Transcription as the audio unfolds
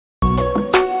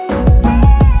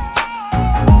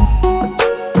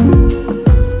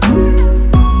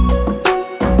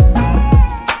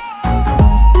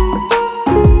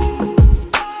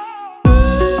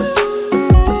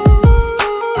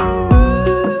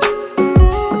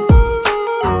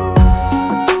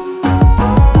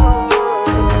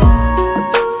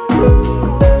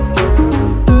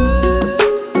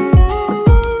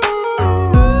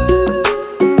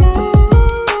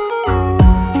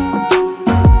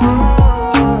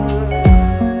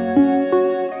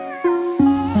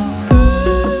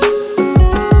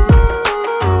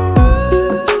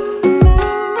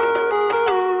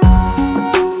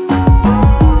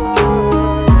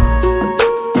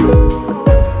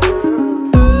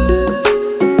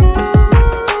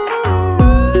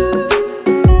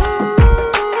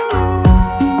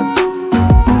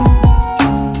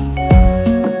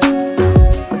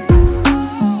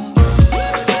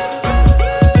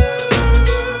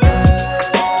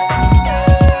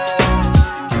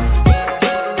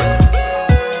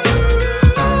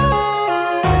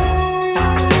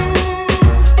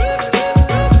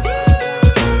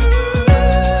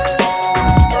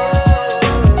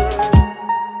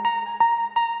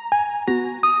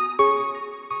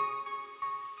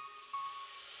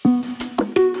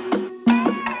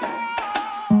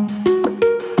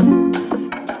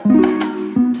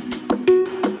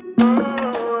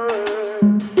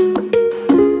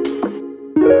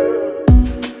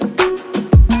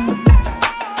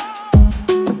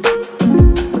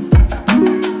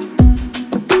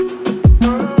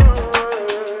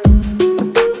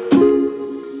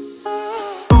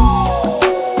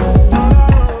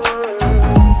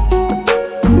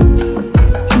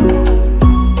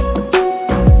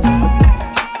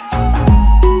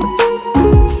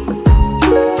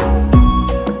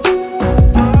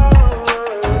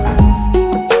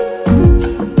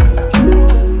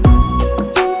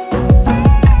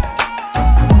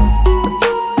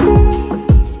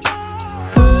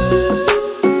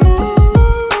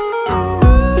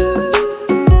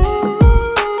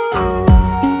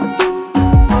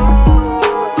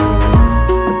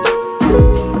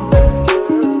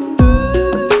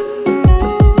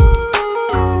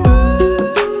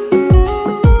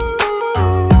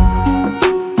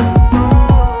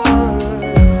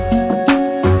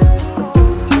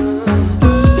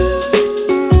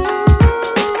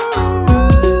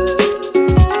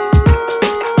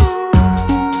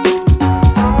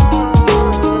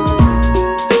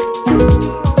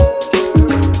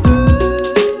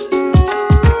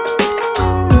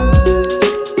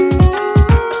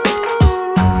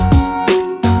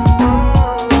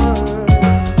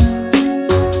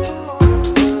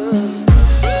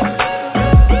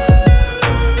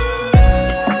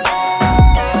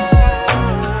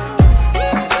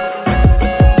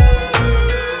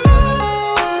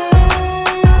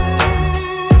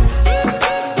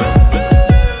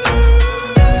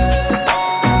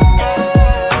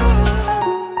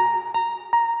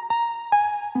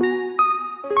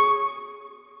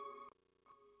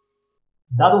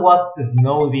That was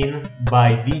Snowed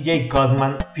by DJ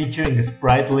Codman featuring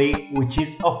Sprightly, which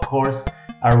is, of course,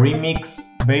 a remix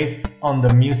based on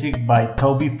the music by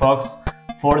Toby Fox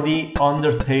for the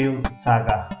Undertale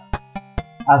saga.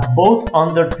 As both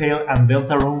Undertale and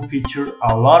Deltarune feature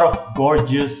a lot of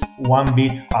gorgeous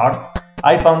 1-bit art,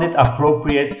 I found it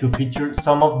appropriate to feature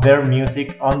some of their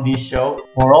music on this show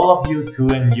for all of you to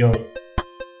enjoy.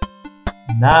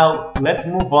 Now, let's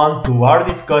move on to our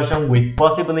discussion with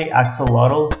possibly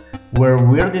Axolotl, where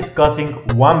we're discussing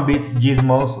 1-bit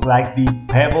gizmos like the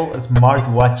Pebble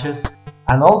smartwatches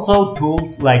and also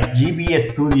tools like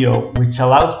GB Studio, which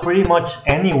allows pretty much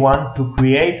anyone to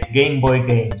create Game Boy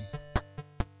games.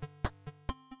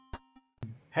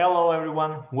 Hello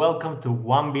everyone, welcome to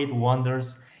 1-bit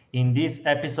Wonders. In this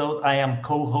episode, I am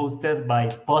co-hosted by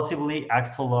possibly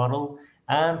Axolotl,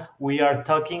 and we are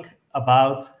talking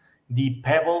about the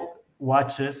Pebble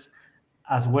watches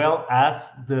as well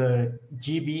as the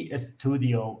GB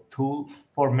Studio tool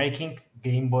for making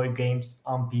Game Boy games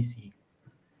on PC.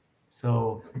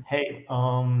 So, hey,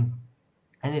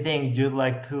 anything you'd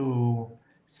like to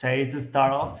say to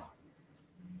start off?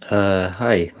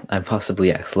 Hi, I'm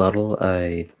possibly Axolotl.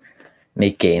 I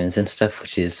make games and stuff,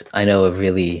 which is, I know, a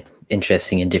really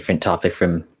interesting and different topic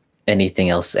from anything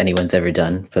else anyone's ever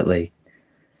done. But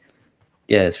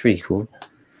yeah, it's pretty cool.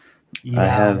 I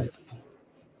Yeah, have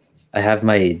I have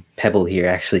my Pebble here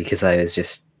actually because I was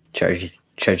just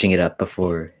charging it up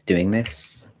before doing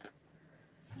this.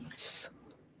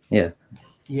 Yeah.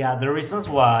 Yeah, the reasons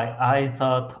why I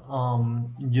thought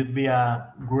you'd be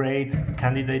a great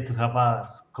candidate to have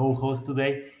as co-host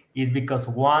today is because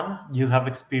one, you have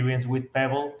experience with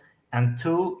Pebble, and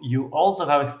two, you also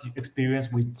have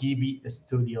experience with GB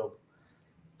Studio.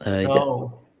 Yeah.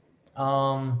 So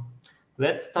um,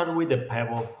 let's start with the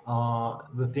Pebble.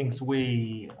 The things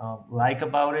we like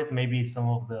about it, maybe some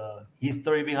of the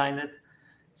history behind it.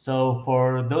 So,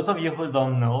 for those of you who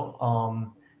don't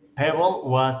know, Pebble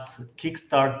was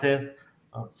kickstarted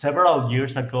several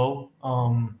years ago.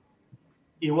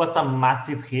 It was a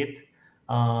massive hit.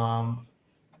 Um,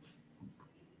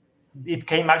 it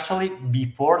came actually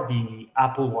before the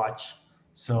Apple Watch.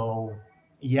 So,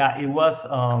 yeah, it was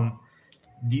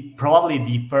probably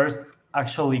the first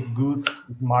actually good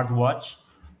smartwatch.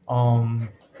 Um,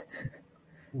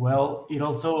 Well, it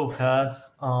also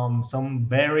has some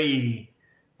very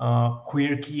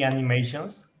quirky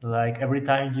animations. Like every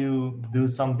time you do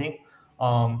something,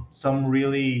 some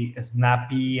really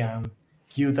snappy and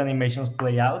cute animations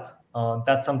play out.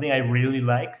 That's something I really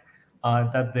like.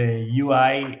 That the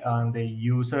UI and the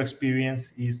user experience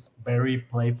is very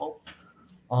playful.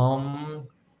 Um,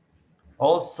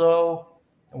 Also,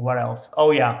 what else?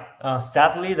 Oh yeah,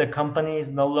 sadly the company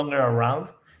is no longer around.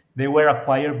 They were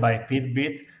acquired by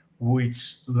Fitbit,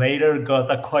 which later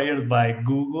got acquired by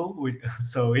Google.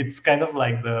 So it's kind of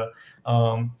like the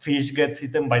fish gets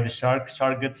eaten by the shark,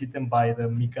 shark gets eaten by the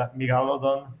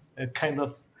megalodon kind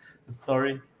of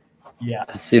story. Yeah,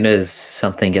 As soon as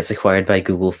something gets acquired by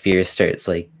Google, fear starts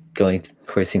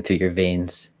coursing through your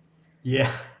veins.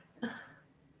 yeah.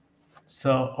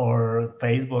 So or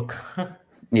Facebook.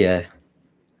 Yeah.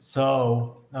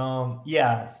 So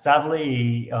yeah,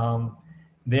 sadly,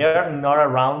 they are not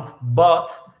around,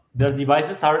 but their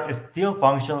devices are still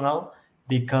functional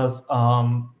because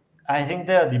I think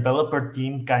the developer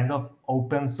team kind of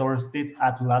open sourced it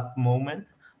at last moment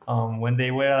when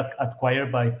they were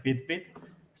acquired by Fitbit.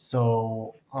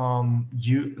 So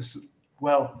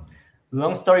well,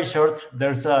 long story short,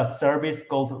 there's a service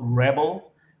called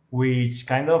Rebel, which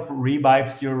kind of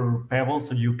revives your Pebble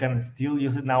so you can still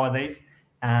use it nowadays,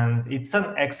 and it's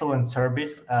an excellent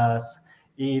service as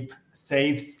it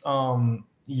saves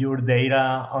your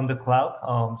data on the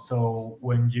cloud. So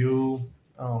when you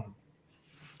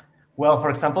well, for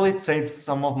example, it saves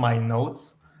some of my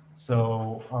notes.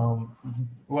 So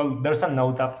well, there's a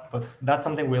note app, but that's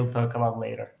something we'll talk about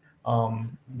later.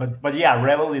 But yeah,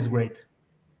 Rebel is great.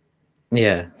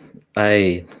 Yeah,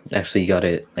 I actually got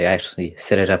it. I actually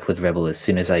set it up with Rebel as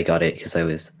soon as I got it because I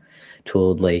was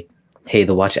told hey,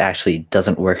 the watch actually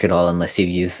doesn't work at all unless you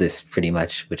use this pretty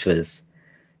much, which was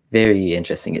very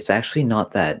interesting. It's actually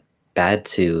not that bad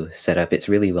to set up. It's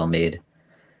really well made.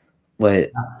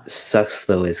 What sucks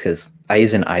though is because I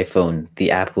use an iPhone, the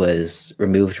app was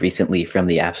removed recently from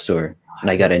the App Store,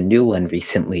 and I got a new one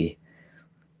recently,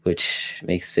 which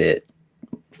makes it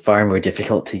far more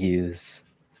difficult to use.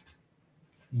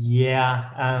 Yeah,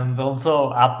 and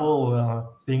also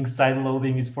Apple thinks side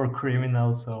loading is for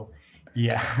criminals. So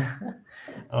yeah,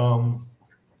 um,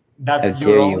 How that's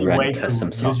your dare you only run way to custom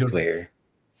use your software?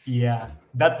 yeah.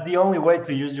 That's the only way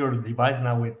to use your device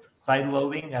now with side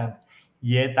loading, and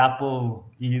yet Apple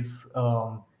is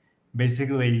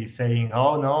basically saying,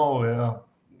 "Oh no,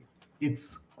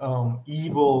 it's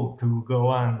evil to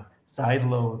go and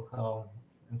sideload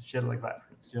and shit like that."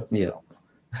 It's just Yeah.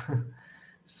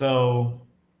 so.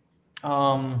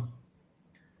 Um,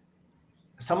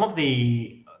 some of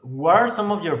the what are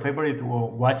some of your favorite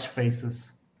watch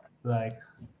faces? Like,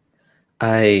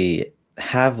 I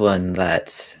have one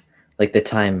that like the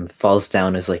time falls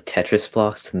down as like Tetris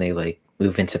blocks and they like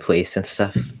move into place and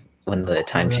stuff when the oh,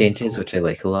 time that's changes, cool. which I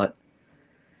like a lot.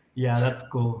 Yeah, S- that's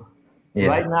cool. Yeah.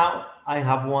 Right now, I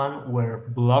have one where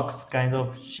blocks kind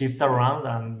of shift around,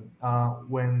 and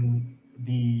when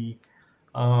the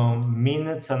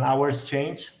minutes and hours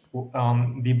change,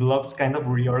 the blocks kind of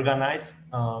reorganize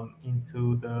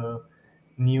into the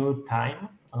new time.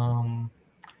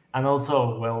 And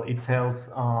also, well, it tells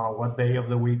what day of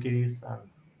the week it is and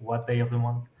what day of the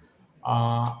month.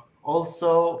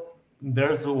 Also,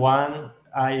 there's one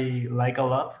I like a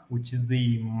lot, which is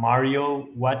the Mario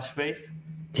watch face.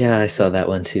 Yeah, I saw that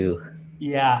one too.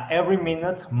 Yeah, every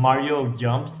minute Mario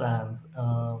jumps and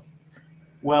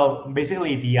well,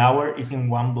 basically the hour is in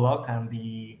one block and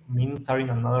the minutes are in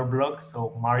another block.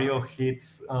 So Mario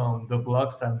hits the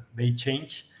blocks and they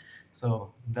change.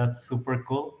 So that's super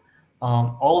cool.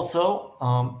 Also,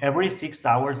 every 6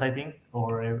 hours, I think,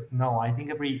 or no, I think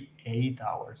every 8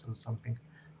 hours or something,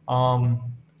 um,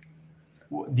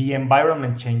 the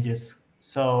environment changes.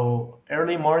 So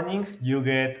early morning, you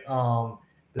get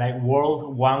like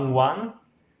World 1-1.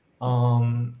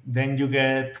 Then you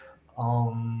get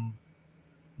um,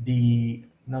 the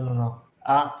no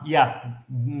yeah,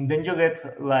 then you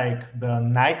get like the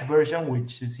night version,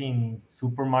 which is in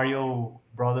Super Mario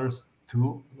Brothers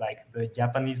 2, like the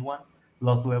Japanese one,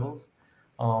 Lost Levels.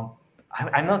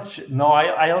 I'm not sure. No,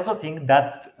 I also think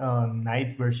that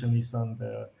night version is on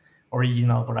the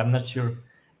original, but I'm not sure.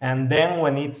 And then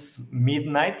when it's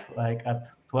midnight, like at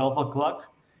 12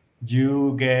 o'clock,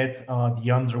 you get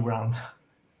the underground.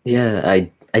 Yeah,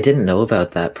 I didn't know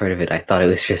about that part of it. I thought it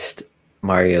was just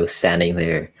Mario standing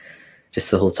there just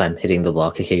the whole time hitting the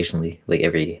block occasionally, like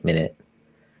every minute.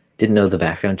 Didn't know the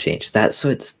background changed. That's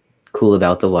what's cool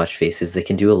about the watch faces. They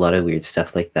can do a lot of weird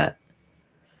stuff like that.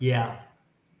 Yeah.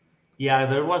 Yeah,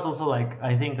 there was also like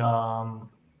I think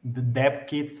the depth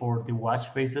kit for the watch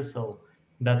faces, so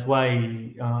that's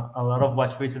why a lot of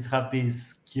watch faces have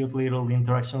these cute little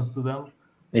interactions to them.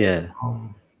 Yeah.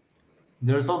 Um,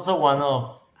 there's also one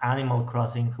of Animal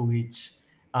Crossing, which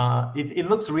it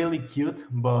looks really cute,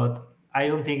 but I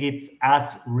don't think it's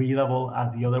as readable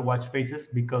as the other watch faces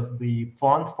because the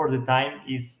font for the time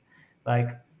is like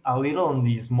a little on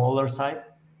the smaller side. Mhm.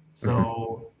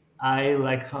 So I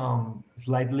like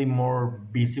slightly more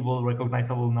visible,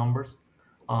 recognizable numbers.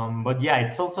 But yeah,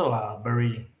 it's also a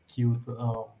very cute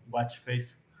watch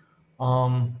face.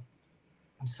 Um,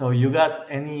 so you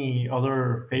got any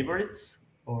other favorites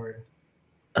or?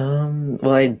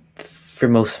 Well, I for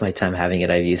most of my time having it,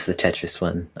 I've used the Tetris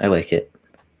one. I like it.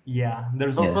 Yeah,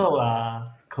 there's Yeah. also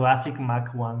a classic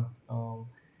Mac one.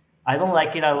 I don't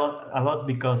like it a lot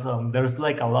because there's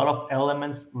like a lot of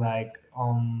elements like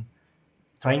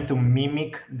trying to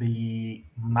mimic the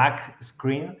Mac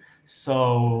screen.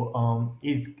 So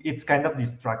it's kind of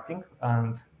distracting,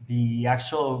 and the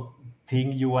actual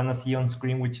thing you want to see on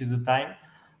screen, which is the time,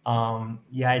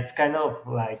 yeah, it's kind of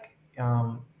like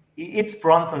it's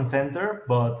front and center,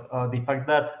 but the fact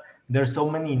that there's so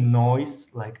many noise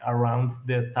like around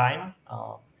the time,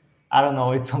 I don't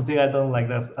know, it's something I don't like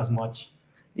as much.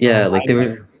 Yeah, like I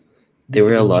like there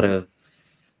were visibility.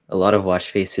 a lot of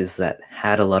watch faces that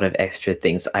had a lot of extra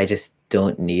things I just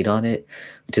don't need on it,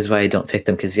 which is why I don't pick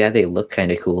them because yeah, they look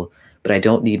kind of cool, but I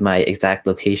don't need my exact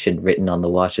location written on the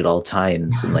watch at all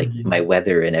times and like my Yeah.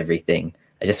 weather and everything.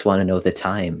 I just want to know the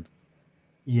time.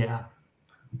 Yeah.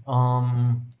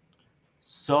 Um,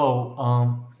 So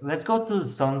let's go to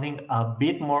something a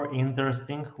bit more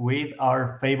interesting with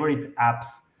our favorite apps,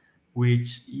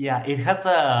 which yeah, it has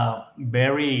a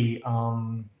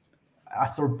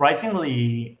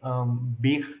surprisingly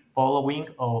big following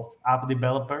of app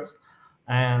developers,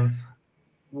 and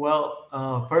well,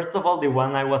 first of all, the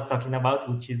one I was talking about,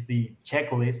 which is the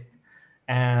checklist,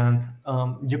 and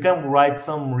you can write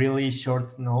some really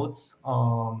short notes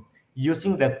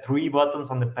using the three buttons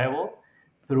on the Pebble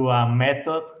through a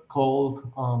method called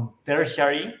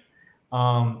tertiary,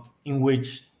 in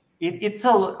which it's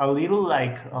a little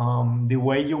like the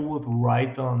way you would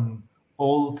write on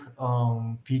old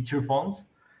feature phones,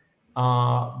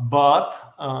 but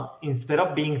instead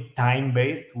of being time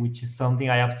based, which is something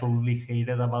I absolutely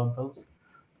hated about those,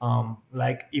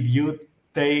 like if you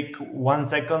take 1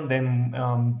 second, then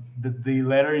the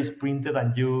letter is printed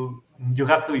and you you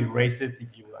have to erase it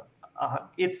if you want.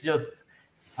 It's just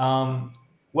um,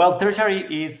 well,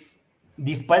 tertiary is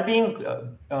despite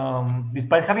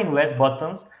having less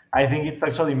buttons, I think it's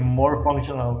actually more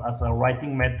functional as a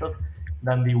writing method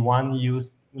than the one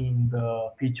used in the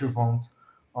feature phones.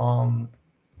 Um,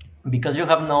 because you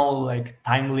have no like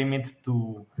time limit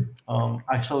to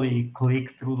actually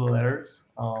click through the letters.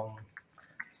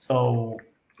 So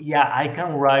yeah, I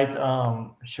can write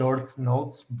short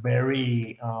notes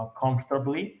very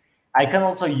comfortably. I can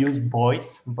also use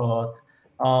voice, but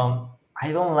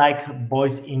I don't like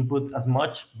voice input as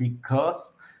much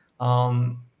because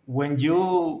when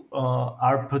you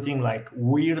are putting like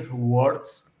weird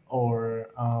words or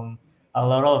a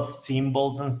lot of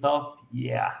symbols and stuff,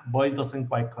 yeah, voice doesn't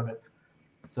quite cut it.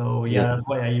 So Yeah. yeah, that's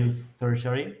why I use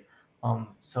tertiary.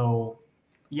 So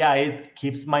yeah, it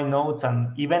keeps my notes,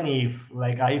 and even if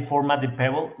like I format the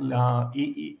Pebble,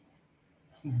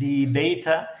 the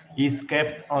data is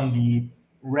kept on the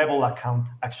Rebel account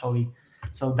actually.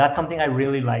 So that's something I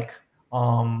really like.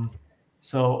 Um,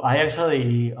 so I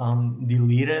actually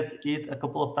deleted it a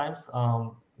couple of times.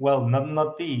 Well,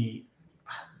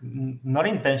 not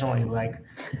intentionally. Like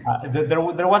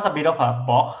there was a bit of a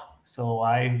bug, so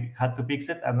I had to fix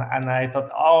it, and I thought,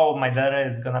 oh, my data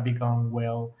is gonna be gone.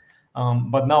 Well,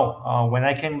 but no. When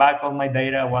I came back, all my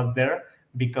data was there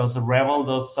because Rebel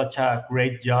does such a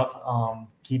great job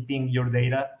keeping your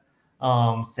data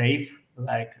safe.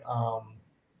 Like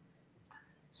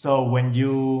so when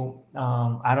you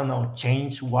I don't know,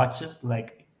 change watches,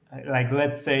 like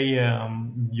let's say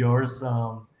yours.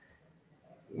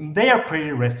 They are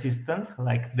pretty resistant.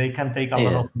 Like they can take a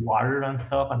lot Yeah. of water and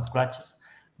stuff and scratches.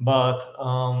 But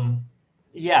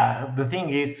yeah, the thing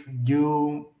is,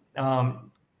 your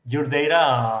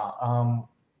data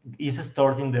is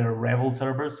stored in the Rebel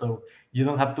server, so you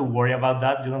don't have to worry about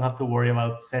that. You don't have to worry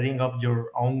about setting up your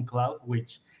own cloud,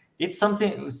 which it's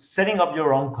something. Setting up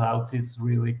your own clouds is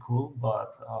really cool,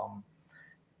 but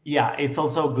yeah, it's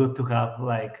also good to have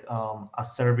like a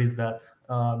service that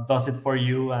does it for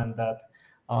you and that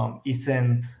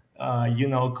isn't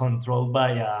controlled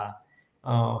by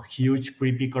a huge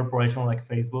creepy corporation like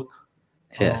Facebook.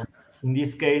 Yeah. um, in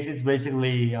this case it's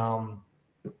basically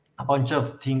a bunch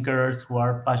of thinkers who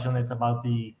are passionate about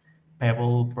the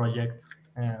Pebble project.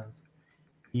 And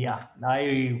yeah,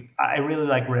 I really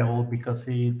like Rebel because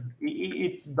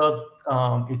it does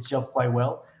its job quite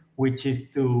well, which is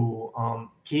to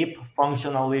keep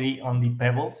functionality on the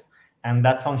Pebbles, and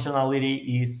that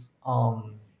functionality is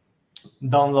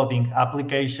downloading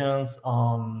applications,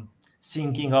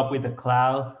 syncing up with the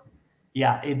cloud.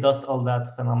 Yeah, it does all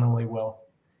that phenomenally well.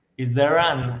 Is there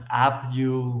an app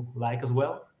you like as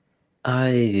well?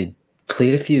 I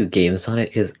played a few games on it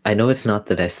because I know it's not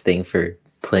the best thing for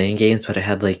playing games, but I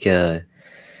had like a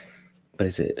what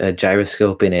is it, a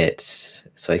gyroscope in it,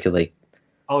 so I could like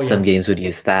Oh some yeah, games would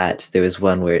use that. There was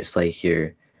one where it's like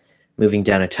you're moving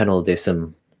down a tunnel. There's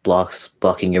some blocks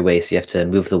blocking your way, so you have to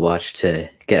move the watch to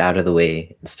get out of the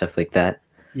way and stuff like that.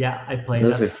 yeah, I played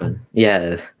Those that. were fun.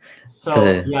 Yeah, So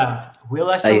the yeah,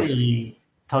 we'll I guess. actually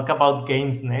talk about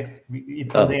games next.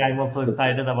 It's Oh, something I'm also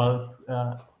excited about.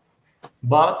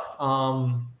 But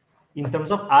in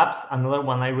terms of apps, another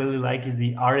one I really like is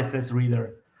the RSS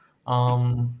reader.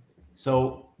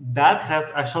 So that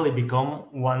has actually become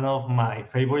one of my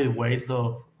favorite ways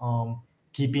of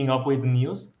keeping up with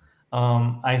news.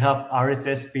 I have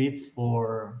RSS feeds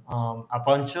for a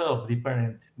bunch of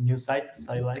different news sites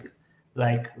I like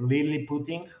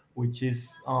Lilliputting, which is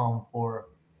for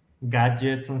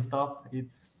gadgets and stuff.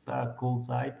 It's a cool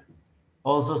site.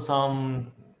 Also,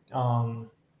 some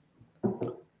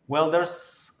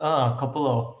there's a couple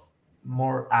of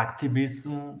more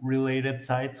activism related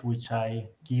sites which I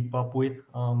keep up with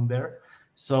there.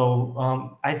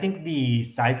 So I think the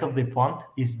size of the font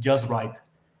is just right.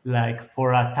 Like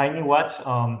for a tiny watch,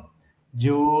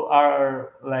 you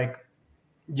are like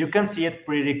you can see it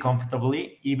pretty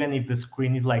comfortably, even if the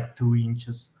screen is like 2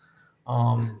 inches.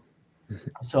 Um,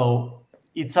 so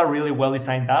it's a really well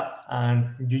designed app, and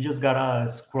you just gotta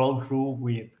scroll through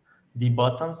with the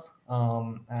buttons.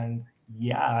 And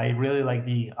yeah, I really like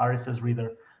the RSS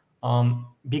reader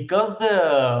because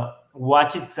the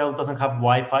watch itself doesn't have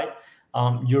Wi-Fi.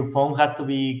 Your phone has to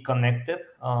be connected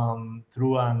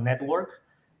through a network,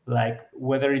 like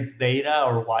whether it's data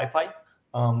or Wi-Fi.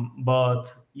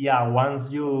 But yeah, once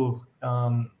you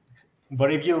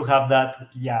but if you have that,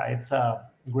 yeah, it's a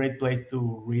great place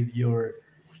to read your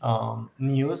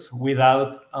news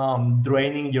without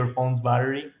draining your phone's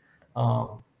battery,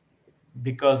 um,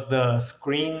 because the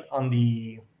screen on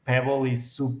the Pebble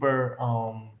is super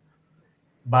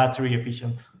battery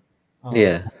efficient. Um,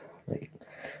 yeah. Like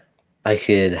I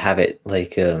could have it I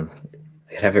could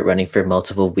have it running for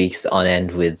multiple weeks on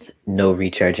end with no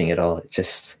recharging at all. It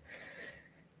just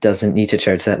doesn't need to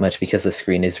charge that much because the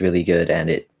screen is really good and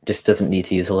it just doesn't need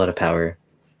to use a lot of power.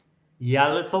 Yeah,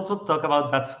 let's also talk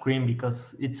about that screen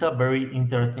because it's a very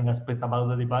interesting aspect about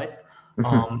the device.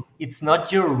 Hmm. It's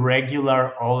not your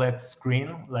regular OLED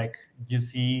screen like you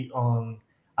see on,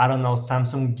 I don't know,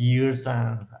 Samsung Gears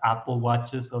and Apple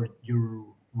Watches or your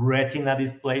Retina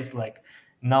displays. Like,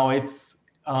 no, it's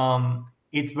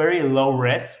very low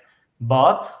res,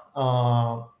 but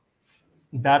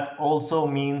that also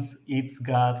means it's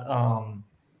got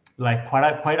like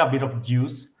quite a bit of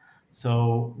juice,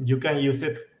 so you can use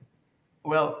it.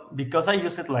 Well, because I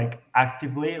use it like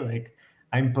actively, like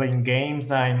I'm playing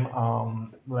games, I'm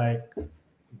like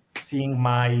seeing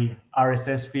my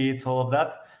RSS feeds, all of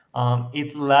that.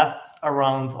 It lasts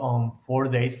around 4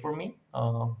 days for me,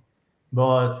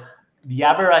 but the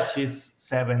average is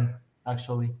 7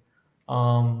 actually.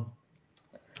 Um,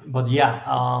 but yeah,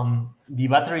 the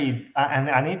battery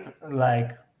and it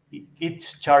like it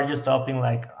charges up in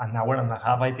like an hour and a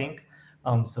half, I think.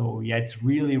 So yeah, it's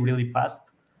really fast.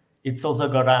 It's also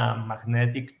got a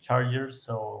magnetic charger,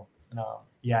 so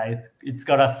yeah, it's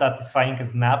got a satisfying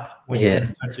snap when you Yeah,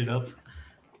 charge it up.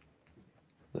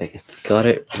 like I've got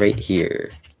it right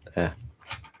here. Uh,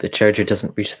 the charger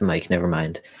doesn't reach the mic. Never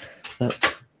mind. Oh,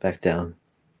 back down.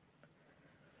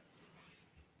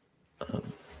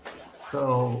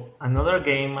 So another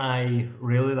game I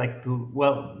really like to,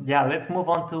 well, yeah, let's move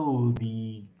on to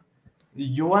the.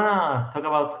 You wanna talk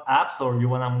about apps or you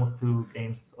wanna move to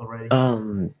games already?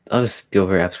 I'll just go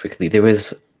over apps quickly. There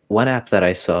was one app that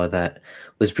I saw that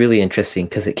was really interesting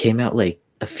because it came out like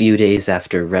a few days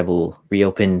after Rebel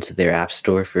reopened their app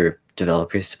store for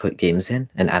developers to put games in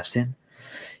and apps in.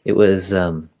 It was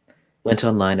went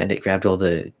online and it grabbed all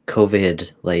the COVID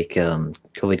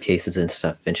cases and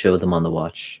stuff and showed them on the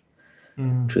watch,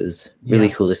 which Mm, was really yeah,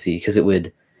 cool to see because it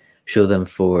would show them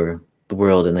for the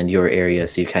world and then your area,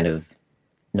 so you kind of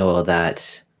know all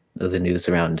that, know the news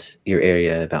around your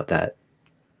area about that.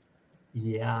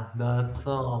 yeah, that's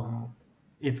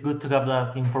it's good to have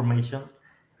that information.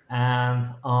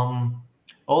 And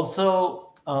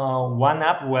also one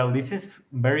app, well, this is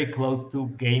very close to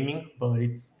gaming, but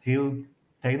it's still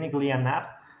technically an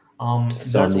app.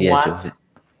 Just on There's the edge one of it.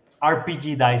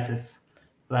 RPG dices.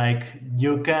 Like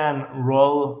you can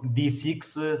roll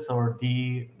D6s or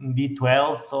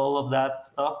D12s, all of that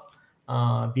stuff,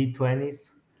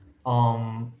 D20s.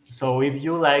 So if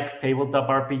you like tabletop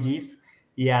RPGs,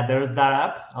 yeah, there's that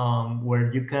app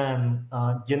where you can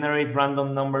generate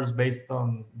random numbers based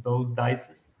on those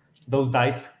dice.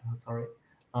 Sorry.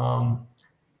 Um,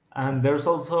 and there's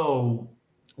also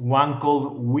one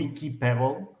called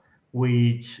Wikipebble,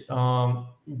 which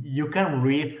you can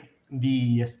read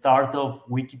the start of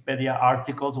Wikipedia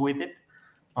articles with it.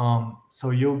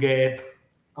 So you get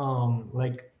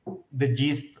like the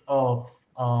gist of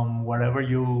whatever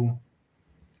you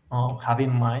have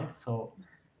in mind. So,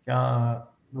 uh,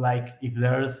 like if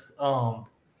there's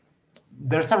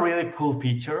a really cool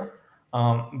feature,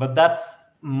 but that's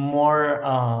more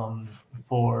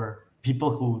for people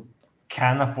who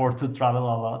can afford to travel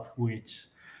a lot, which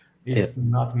Yeah, is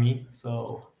not me.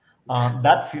 So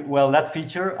that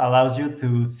feature allows you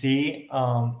to see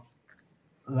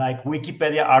like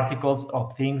Wikipedia articles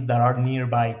of things that are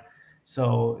nearby.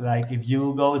 So, like if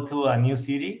you go to a new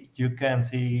city, you can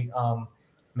see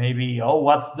maybe, oh,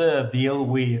 what's the deal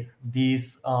with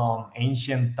this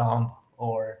ancient tomb,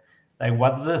 or like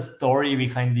what's the story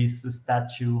behind this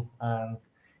statue? And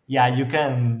yeah, you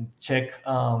can check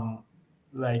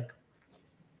like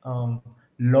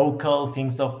local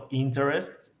things of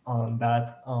interest on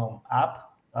that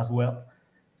app as well.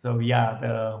 So yeah,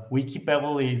 the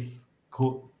Wikipebble is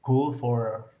cool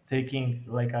for taking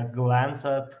like a glance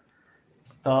at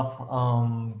stuff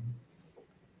on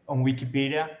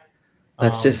Wikipedia.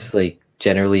 that's Um, just like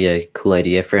generally a cool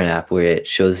idea for an app where it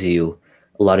shows you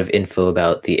a lot of info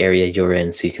about the area you're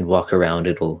in, so you can walk around.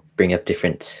 It'll bring up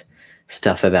different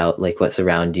stuff about like what's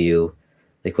around you,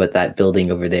 like what that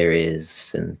building over there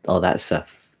is, and all that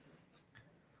stuff.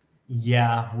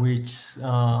 yeah, which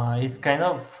is kind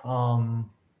of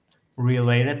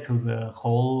related to the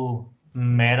whole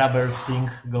metaverse thing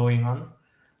going on.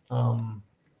 Um,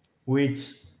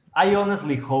 which I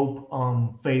honestly hope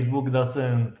Facebook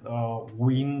doesn't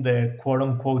win the quote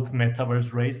unquote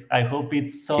metaverse race. I hope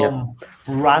it's Yep. some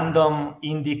random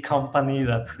indie company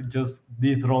that just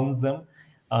dethrones them.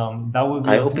 That would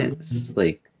be I hope awesome to see. it's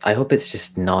like I hope it's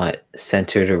just not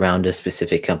centered around a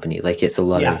specific company. Like it's a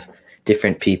lot Yeah, of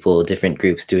different people, different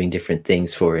groups doing different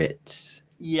things for it.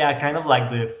 Yeah, kind of like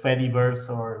the Fediverse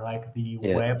or like the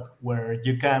Yeah. web, where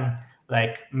you can,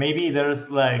 like, maybe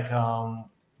there's like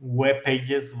web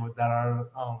pages that are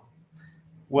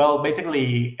well,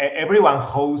 basically everyone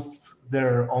hosts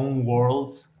their own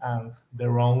worlds and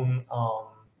their own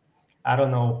I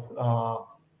don't know,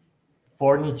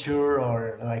 furniture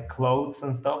or like clothes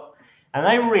and stuff. And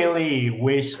I really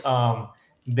wish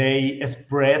they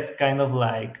spread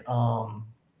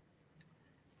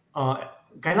uh,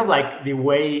 kind of like the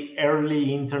way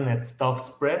early internet stuff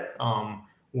spread,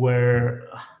 where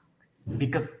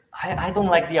because I don't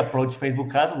like the approach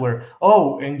Facebook has, where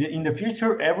in the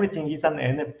future everything is an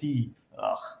NFT.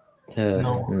 Ugh,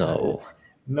 no, No.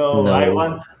 no, No.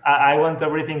 I want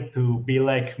everything to be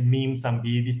like memes and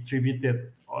be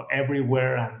distributed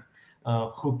everywhere, and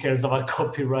who cares about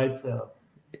copyright?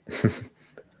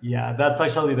 Yeah, that's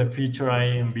actually the future I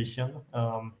envision.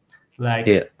 Like,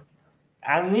 Yeah.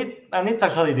 and it's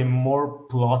actually the more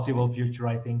plausible future.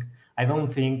 I think. I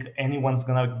don't think anyone's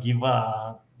gonna give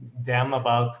a damn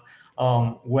about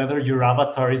whether your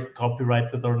avatar is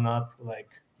copyrighted or not. Like,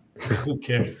 who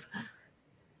cares?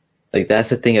 Like that's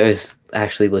the thing I was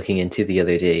actually looking into the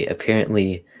other day.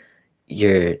 Apparently,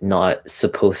 you're not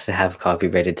supposed to have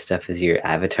copyrighted stuff as your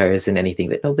avatars and anything,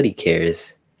 but nobody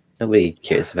cares. Nobody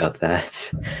cares about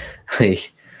that.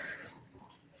 Like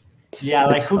Yeah,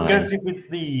 like it's who cares fine. if it's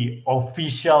the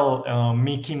official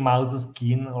Mickey Mouse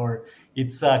skin or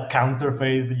it's a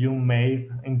counterfeit you made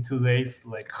in 2 days?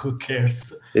 Like, who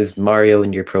cares? Is Mario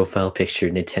in your profile picture?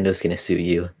 Nintendo's gonna sue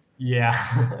you. Yeah.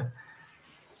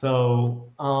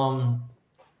 So,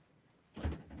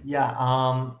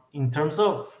 yeah, in terms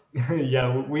of,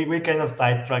 yeah, we kind of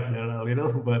sidetracked there a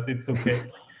little, but it's okay.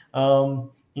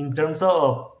 In terms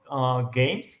of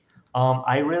games,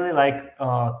 I really like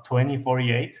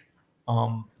 2048.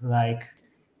 Like,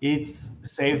 it's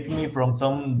saved me from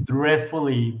some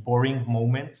dreadfully boring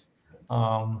moments.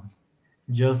 Um,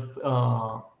 just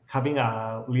having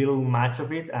a little match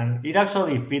of it, and it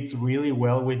actually fits really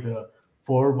well with the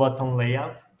four button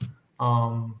layout.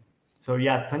 Um, so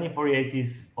yeah, 2048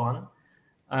 is fun.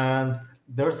 And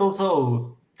there's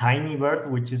also Tiny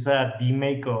Bird, which is a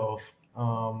remake of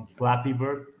Flappy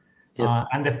Bird. Yep.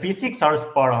 And the physics are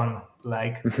spot on.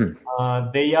 Like,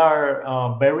 Mhm. they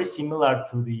are very similar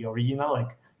to the original,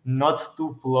 like not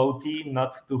too floaty,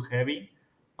 not too heavy.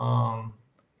 Um,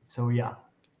 so yeah,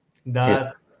 Yeah.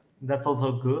 that that's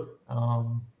also good.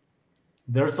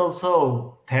 There's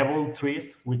also Pebble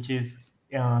Trees, which is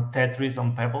Tetris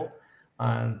on Pebble,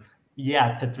 and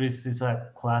yeah, Tetris is a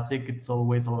classic. It's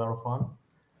always a lot of fun.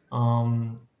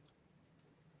 Um,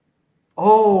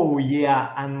 oh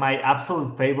yeah, and my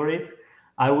absolute favorite,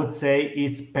 I would say,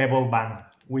 is Pebble Band,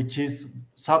 which is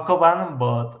Sokoban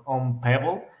but on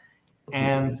Pebble.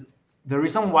 And the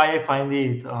reason why I find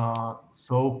it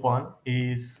so fun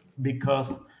is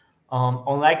because,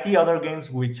 unlike the other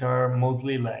games, which are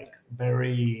mostly like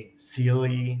very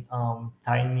silly,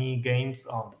 tiny games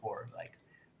for like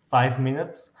 5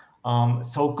 minutes,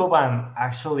 Sokoban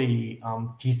actually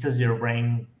teases your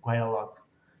brain quite a lot.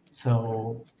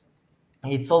 So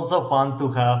it's also fun to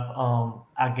have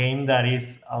a game that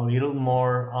is a little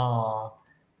more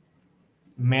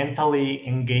mentally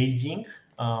engaging.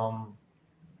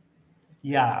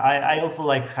 Yeah, I also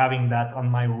like having that on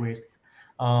my wrist,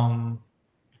 um,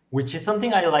 which is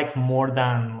something I like more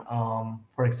than,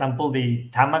 for example, the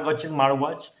Tamagotchi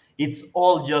smartwatch. It's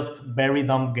all just very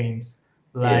dumb games,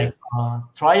 like Yeah.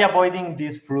 try avoiding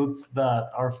these fruits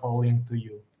that are falling to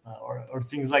you, or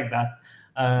things like that.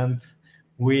 And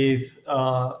with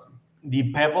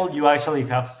the Pebble, you actually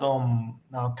have some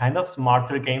kind of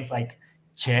smarter games like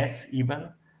chess, even.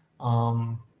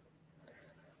 Um,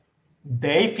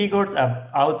 they figured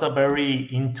out a very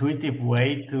intuitive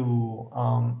way to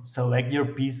select your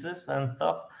pieces and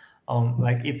stuff.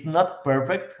 Like, it's not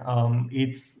perfect.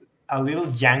 It's a little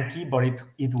janky, but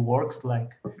it works.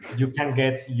 Like, you can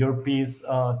get your piece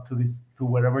to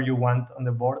wherever you want on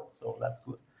the board, so that's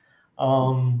good.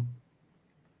 Um,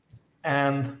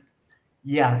 and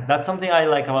yeah, that's something I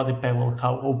like about the Pebble,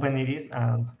 how open it is,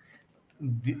 and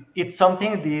it's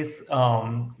something these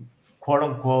quote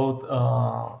unquote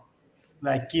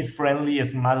like kid friendly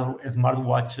smart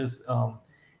watches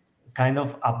kind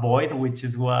of avoid, which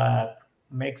is what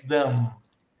makes them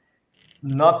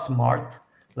not smart.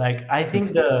 Like, I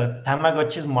think the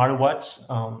Tamagotchi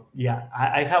smartwatch, yeah,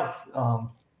 I have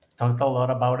talked a lot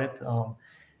about it,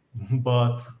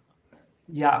 but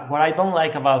yeah, what I don't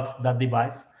like about that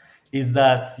device is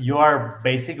that you are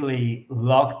basically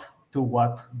locked to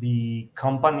what the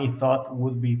company thought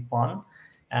would be fun.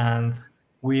 And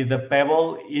with the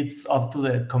Pebble, it's up to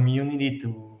the community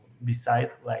to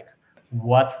decide, like,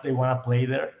 what they want to play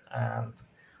there. And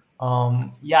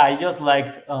yeah, I just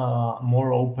liked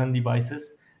more open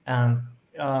devices. And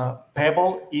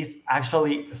Pebble is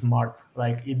actually smart.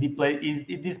 Like it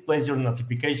displays your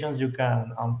notifications. You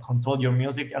can control your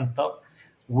music and stuff.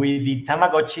 With the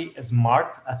Tamagotchi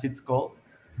Smart, as it's called,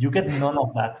 you get none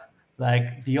of that.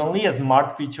 Like the only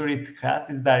smart feature it has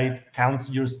is that it counts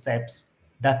your steps.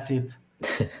 That's it.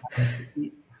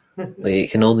 Like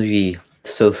it can only be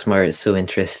so smart, so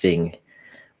interesting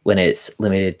when it's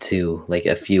limited to like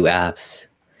a few apps.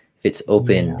 If it's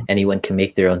open, Yeah. anyone can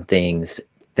make their own things,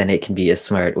 then it can be as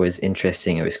smart or as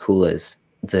interesting or as cool as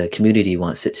the community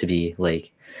wants it to be.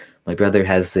 Like my brother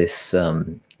has this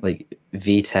like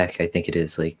VTech, I think it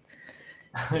is, like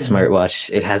Yeah. smartwatch.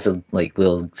 It has a like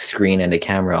little screen and a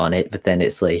camera on it, but then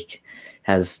it's like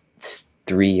has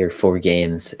 3 or 4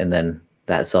 games and then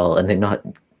that's all, and they're not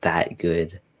that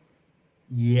good.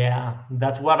 Yeah,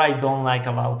 that's what I don't like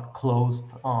about closed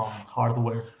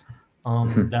hardware.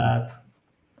 That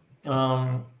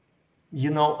um, you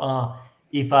know,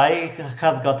 if I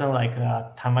had gotten like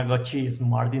a Tamagotchi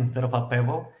Smart instead of a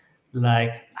Pebble,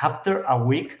 like after a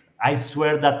week, I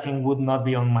swear that thing would not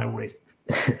be on my wrist.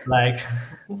 Like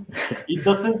it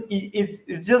doesn't.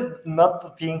 It's just not the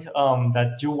thing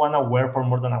that you wanna wear for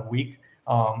more than a week.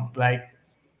 Like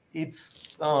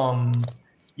it's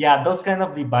yeah, those kind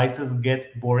of devices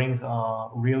get boring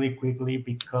really quickly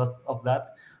because of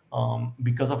that,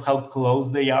 because of how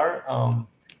close they are.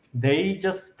 They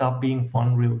just stop being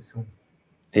fun really soon.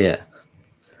 Yeah,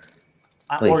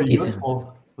 Or like even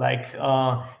useful, like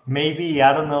maybe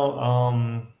I don't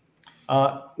know.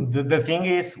 The thing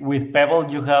is with Pebble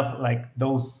you have like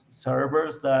those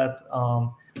servers that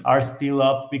are still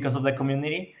up because of the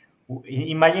community.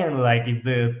 Imagine like if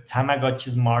the Tamagotchi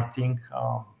smart thing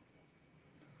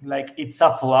like it's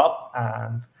a flop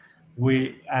and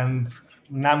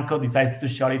Namco decides to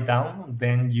shut it down,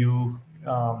 then you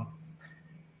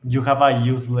have a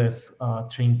useless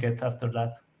trinket after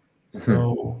that.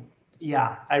 So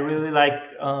yeah, I really like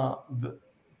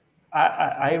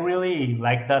I really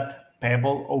like that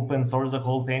Pebble open source the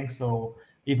whole thing so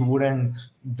it wouldn't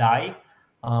die,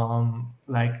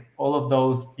 like all of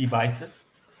those devices.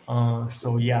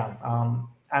 So yeah,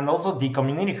 and also the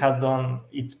community has done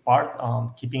its part,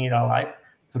 keeping it alive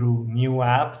through new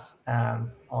apps and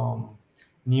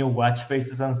new watch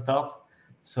faces and stuff.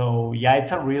 So yeah,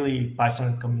 it's a really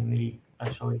passionate community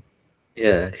actually.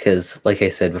 yeah, because like I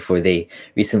said before, they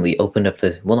recently opened up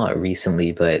the, well, not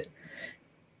recently, but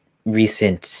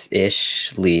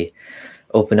recent-ishly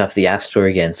opened up the App Store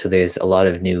again. So there's a lot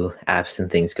of new apps and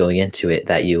things going into it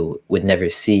that you would never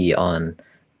see on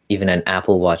even an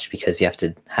Apple Watch because you have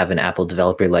to have an Apple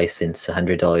developer license,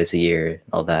 $100 a year,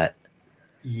 all that.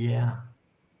 Yeah.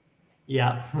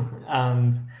 Yeah,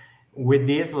 and with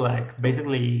this, like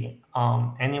basically,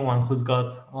 anyone who's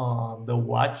got the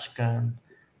watch can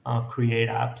create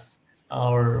apps.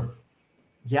 Or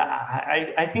yeah,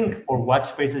 I think for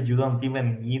watch faces you don't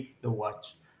even need the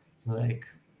watch. Like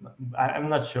I'm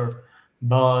not sure,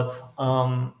 but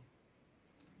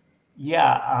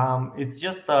yeah, it's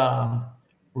just a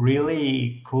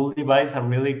really cool device, a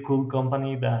really cool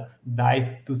company that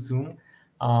died too soon.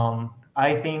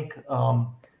 I think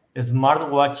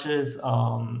smartwatches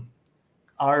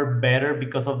are better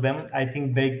because of them. I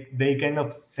think they kind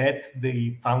of set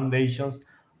the foundations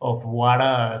of what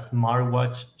a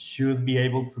smartwatch should be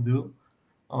able to do.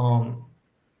 Um,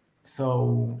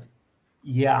 so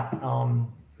yeah,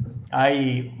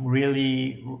 I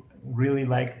really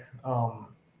like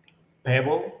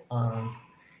Pebble.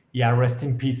 Yeah, rest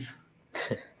in peace.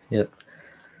 Yep.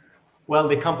 Well,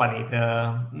 the company,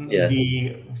 Yeah.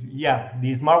 the yeah,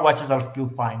 the smartwatches are still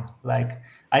fine. Like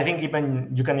I think even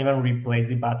you can even replace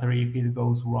the battery if it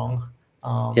goes wrong.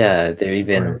 Yeah, they're Whereas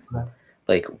even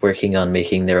like working on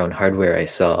making their own hardware. I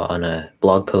saw on a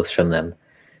blog post from them.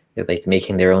 They're like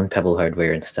making their own Pebble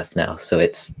hardware and stuff now. So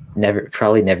it's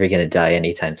probably never going to die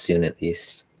anytime soon, at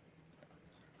least.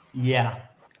 yeah.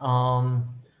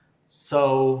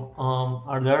 So,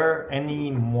 are there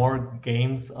any more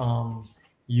games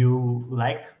you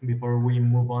liked before we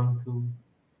move on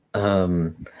to?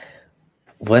 Um,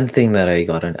 One thing that I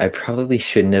got on, I probably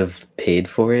shouldn't have paid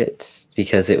for it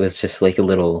because it was just like a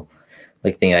little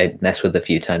like thing I messed with a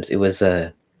few times. It was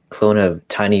a clone of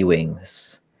Tiny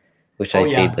Wings, which Oh I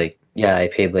paid yeah, like, yeah, I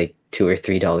paid like $2 or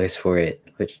 $3 for it,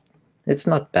 which it's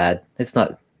not bad. It's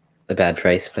not a bad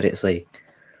price, but it's like,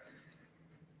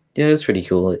 yeah, it's pretty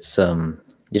cool. It's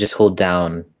you just hold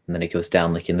down and then it goes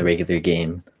down like in the regular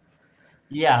game.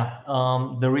 yeah.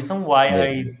 The reason why Yeah.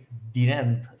 I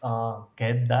didn't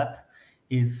get that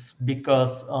is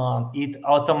because it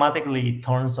automatically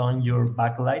turns on your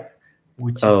backlight,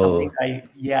 which is something Oh,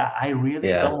 I really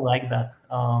yeah. don't like that.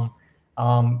 Um,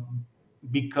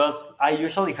 because I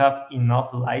usually have enough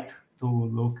light to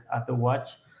look at the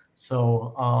watch,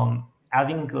 so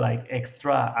adding like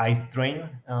extra eye strain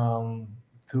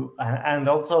and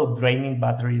also draining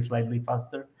battery slightly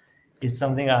faster is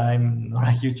something I'm not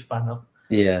a huge fan of.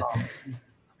 Yeah. Um,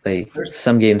 Like there's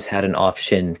some games had an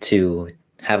option to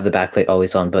have the backlight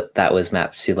always on, but that was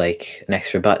mapped to like an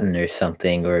extra button or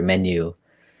something or a menu. So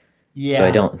Yeah,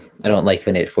 I don't like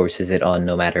when it forces it on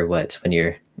no matter what when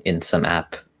you're in some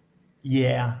app.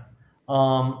 yeah.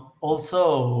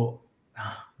 Also,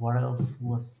 what else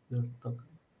was the talk?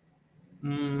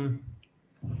 Mm,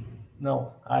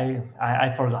 no,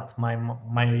 I forgot.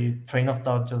 My train of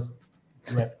thought just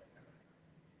left.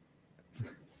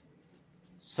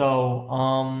 So,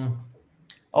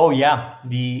 oh yeah,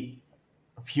 the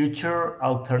future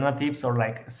alternatives or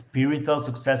like spiritual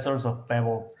successors of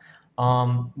Pebble.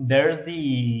 There's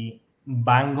the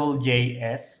Bangle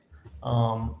JS.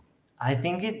 Um, I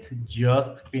think it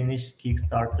just finished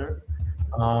Kickstarter.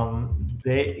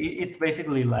 It's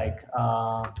basically like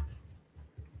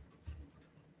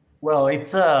well,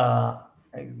 it's a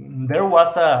there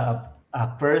was a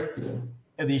first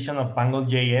edition of Pango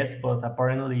JS, but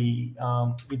apparently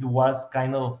it was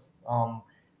kind of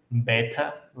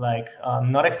beta, like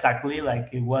not exactly like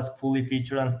it was fully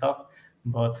featured and stuff,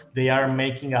 but they are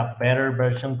making a better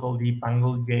version called the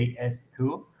Pango JS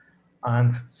 2,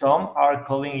 and some are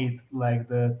calling it like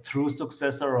the true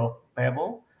successor of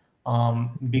Pebble,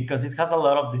 because it has a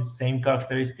lot of the same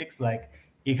characteristics. Like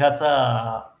it has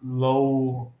a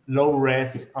low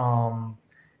res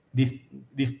dis-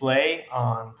 display,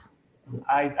 and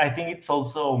I think it's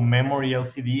also memory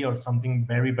LCD or something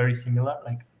very similar.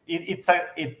 Like it's a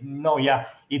it no yeah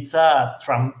it's a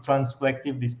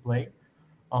transflective display.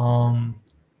 Um,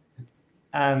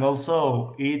 and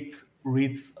also it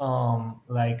reads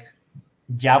like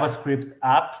JavaScript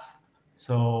apps.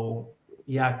 So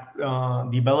yeah,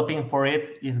 developing for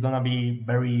it is gonna be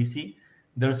very easy.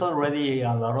 There's already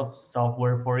a lot of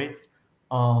software for it.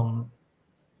 Um,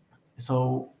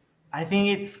 so I think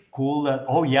it's cool that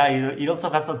oh yeah, it also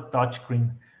has a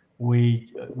touchscreen,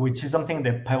 which is something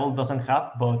that Pebble doesn't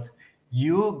have, but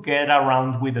you get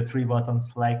around with the three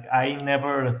buttons. Like I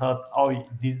never thought, oh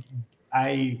this,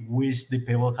 I wish the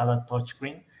Pebble had a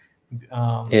touchscreen.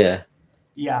 Um, Yeah.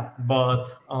 yeah, but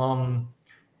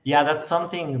yeah, that's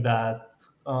something that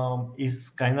is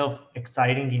kind of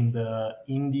exciting in the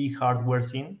indie hardware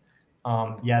scene.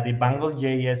 Yeah, the Bangle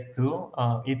JS 2,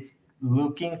 it's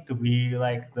looking to be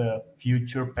like the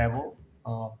future Pebble,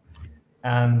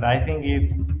 and I think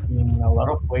it's in a lot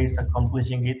of ways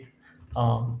accomplishing it.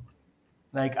 Um,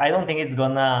 like I don't think it's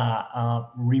gonna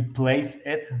replace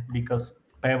it, because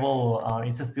Pebble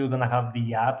is still gonna have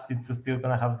the apps, it's still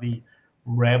gonna have the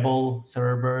Rebel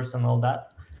servers and all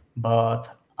that. But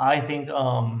I think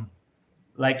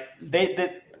like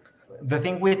the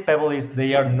thing with Pebble is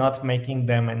they are not making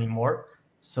them anymore.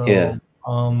 Yeah.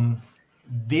 So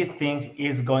this thing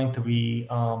is going to be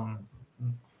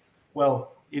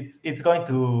well, it's going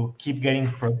to keep getting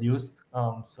produced.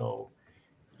 So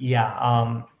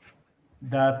yeah,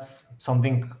 that's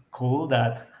something cool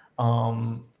that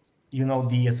the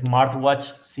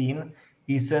smartwatch scene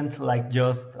isn't like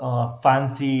just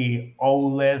fancy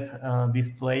OLED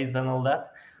displays and all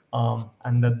that,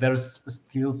 and that there's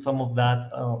still some of that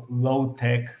low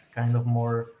tech kind of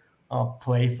more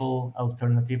playful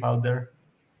alternative out there.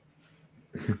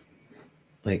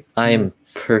 Like I am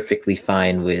perfectly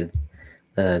fine with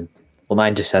uh well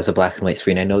mine just has a black and white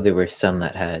screen. I know there were some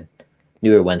that had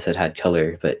newer ones that had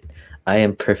color, but I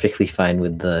am perfectly fine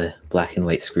with the black and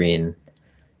white screen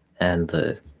and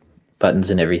the buttons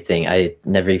and everything. I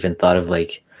never even thought of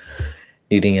like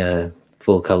needing a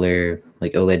full color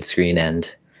like OLED screen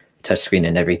and touchscreen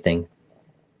and everything.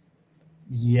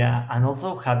 Yeah, and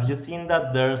also, have you seen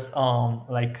that there's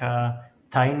like a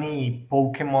tiny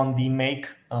Pokemon remake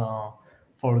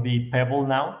for the Pebble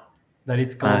now that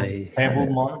is called I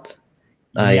Pebblemon? haven't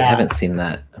I Yeah, haven't seen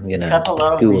that. I'm it gonna has a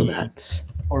lot of Google the that.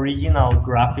 original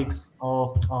graphics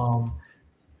of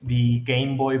the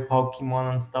Game Boy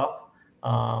Pokemon and stuff.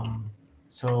 Um,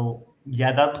 so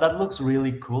yeah, that looks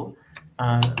really cool.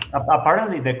 And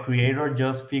apparently, the creator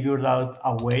just figured out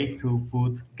a way to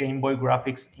put Game Boy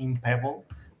graphics in Pebble.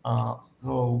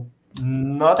 So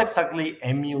not exactly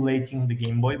emulating the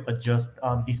Game Boy, but just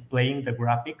displaying the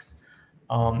graphics.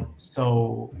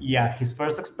 So yeah, his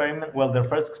first experiment. Well, their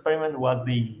first experiment was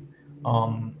the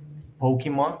um,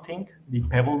 Pokemon thing, the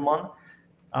Pebblemon,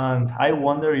 And I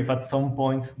wonder if at some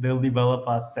point they'll develop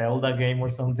a Zelda game or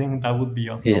something. That would be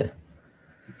awesome. Yeah.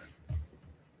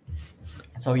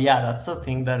 So yeah, that's a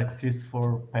thing that exists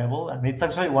for Pebble, and it's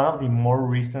actually one of the more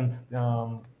recent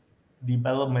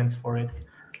developments for it.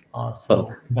 Well,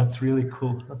 So that's really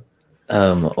cool.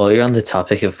 while you're on the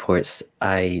topic of ports,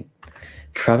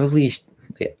 probably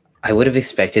I would have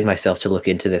expected myself to look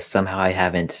into this. Somehow I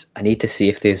haven't. I need to see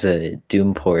if there's a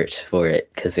Doom port for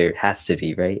it because there has to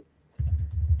be, right?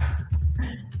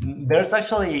 There's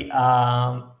actually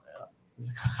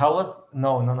how was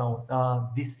no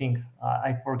this thing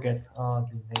I forget the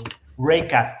name,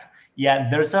 Raycast. Yeah,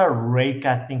 there's a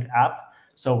Raycasting app.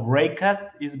 So Raycast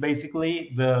is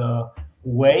basically the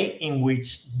way in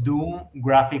which Doom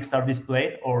graphics are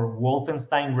displayed, or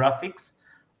Wolfenstein graphics.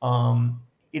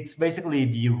 It's basically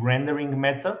the rendering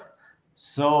method.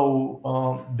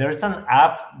 So there's an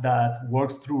app that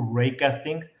works through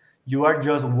Raycasting. You are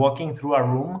just walking through a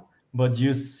room, but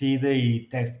you see the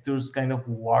textures kind of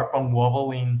warp and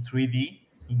wobble in 3D,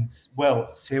 in well,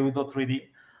 pseudo 3D.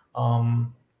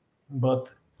 Um, but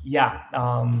yeah,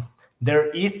 there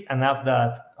is an app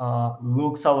that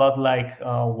looks a lot like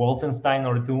Wolfenstein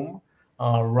or Doom,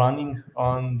 running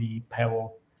on the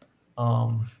Pebble.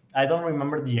 I don't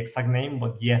remember the exact name,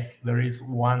 but yes, there is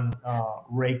one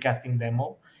raycasting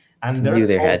demo, I and knew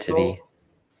there had to be.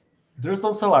 there's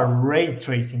also a ray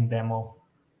tracing demo.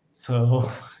 So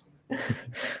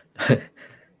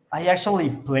I actually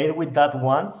played with that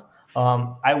once.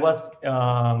 I was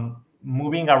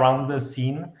moving around the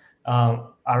scene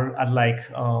at like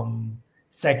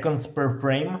seconds per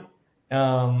frame.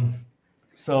 Um,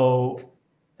 so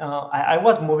I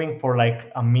was moving for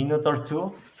like a minute or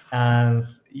two, and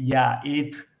yeah,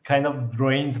 it kind of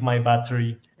drained my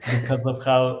battery because of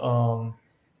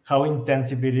how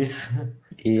intensive it is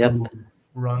Yep. to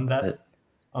run Uh, that.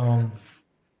 Um,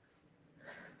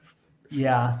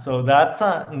 yeah, so that's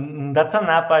an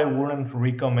app I wouldn't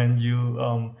recommend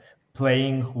you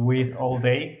playing with all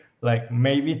day. Like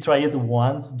maybe try it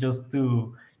once just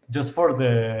for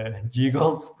the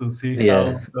jiggles to see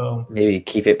yeah. how Maybe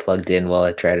keep it plugged in while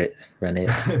I try to run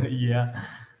it. yeah.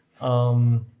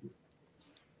 Um,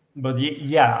 but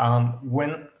yeah,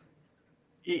 when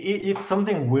it's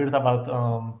something weird about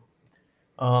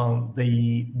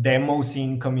the demo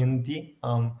scene community.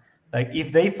 Like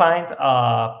if they find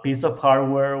a piece of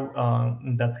hardware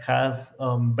that has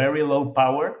very low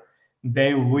power,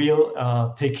 they will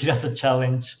take it as a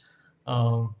challenge,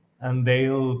 and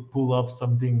they'll pull off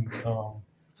something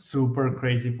super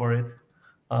crazy for it.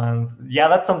 And yeah,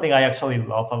 that's something I actually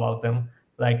love about them,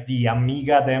 like the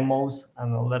Amiga demos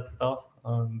and all that stuff.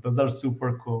 Those are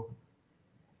super cool.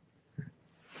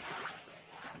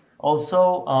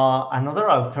 Also, another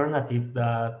alternative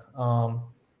that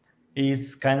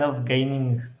is kind of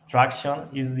gaining traction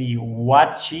is the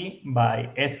Watchy by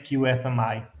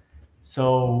SQFMI.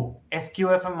 So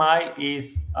SQFMI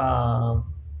is a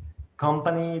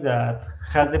company that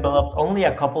has developed only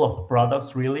a couple of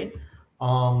products, really.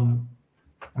 Um,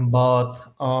 but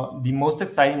the most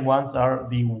exciting ones are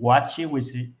the Watchy,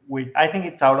 which I think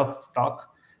it's out of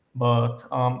stock, but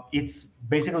it's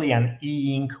basically an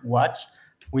e-ink watch,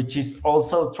 which is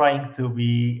also trying to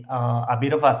be a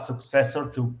bit of a successor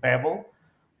to Pebble.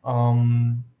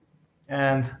 Um,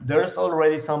 and there's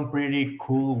already some pretty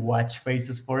cool watch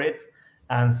faces for it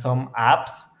and some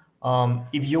apps.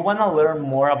 If you want to learn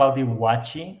more about the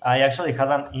Watchy, I actually had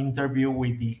an interview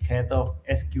with the head of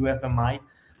SQFMI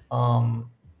um,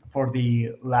 for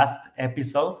the last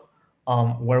episode,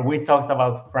 where we talked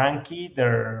about Frankie,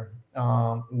 their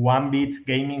one bit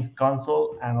gaming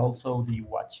console, and also the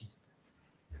Watchy.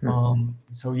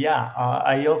 So yeah,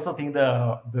 I also think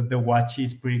the Watchy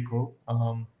is pretty cool.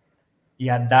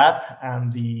 Yeah, that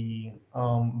and the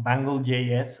Bangle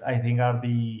JS, I think, are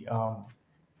the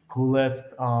coolest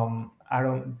I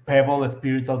don't Pebble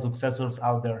spiritual successors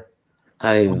out there.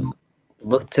 I've Um,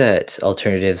 looked at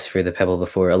alternatives for the Pebble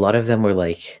before. A lot of them were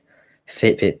like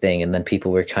Fitbit thing, and then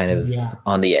people were kind of yeah,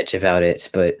 on the edge about it.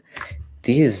 But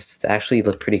these actually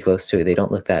look pretty close to it. They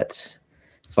don't look that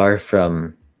far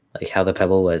from like how the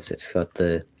Pebble was. It's got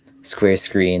the square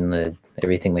screen, the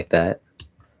everything like that.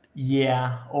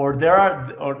 yeah. Or there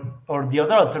are or the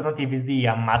other alternative is the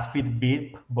Amazfit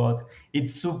Bip, but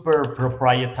it's super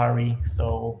proprietary.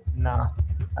 So nah.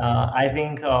 I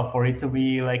think for it to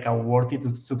be like a worthy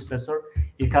successor,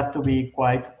 it has to be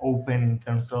quite open in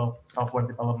terms of software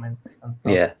development and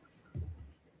stuff. Yeah.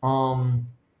 Um,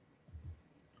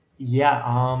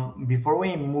 Yeah, before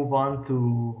we move on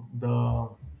to the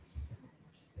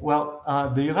Well,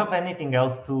 do you have anything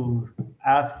else to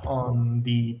add on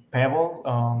the Pebble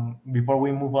before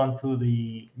we move on to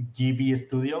the GB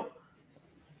Studio?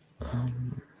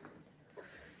 Um,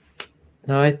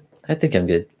 no, I think I'm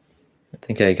good. I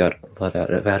think I got a lot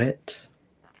out about it.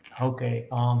 Okay,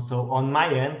 so on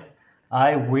my end,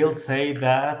 I will say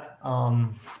that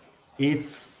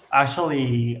it's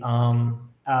actually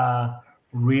a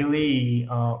really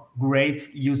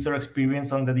great user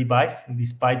experience on the device,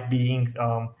 despite being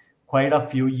quite a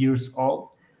few years old.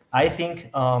 I think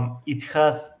it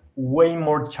has way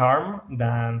more charm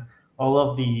than all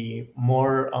of the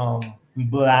more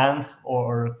bland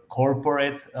or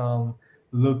corporate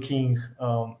looking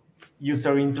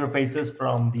user interfaces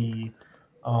from the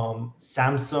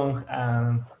Samsung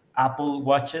and Apple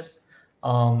watches.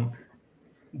 Um,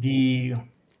 the,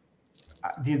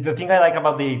 the thing I like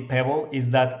about the Pebble is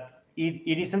that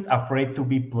it isn't afraid to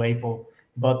be playful,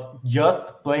 but just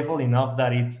playful enough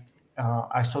that it's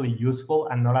actually useful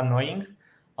and not annoying.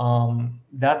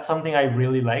 That's something I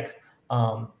really like.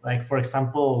 Like for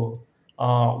example,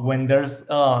 when there's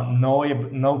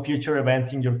no future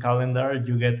events in your calendar,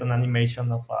 you get an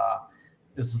animation of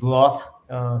a sloth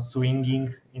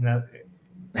swinging I in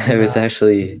a was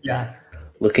actually yeah.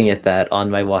 looking at that on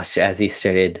my watch as he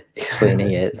started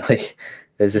explaining it. Like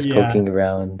I was just Yeah, poking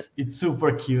around. it's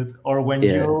super cute. Or when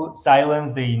Yeah. you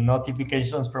silence the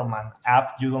notifications from an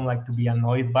app you don't like to be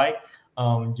annoyed by,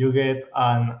 you get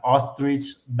an ostrich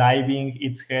diving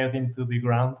its head into the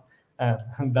ground. Uh,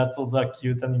 that's also a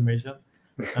cute animation.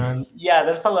 And yeah,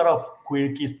 there's a lot of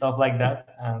quirky stuff like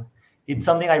that. And it's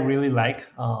something I really like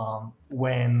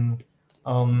when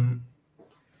um,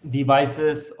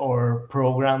 devices or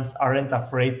programs aren't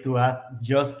afraid to add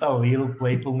just a little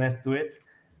playfulness to it.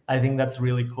 I think that's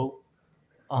really cool.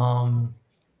 Um,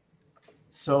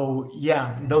 so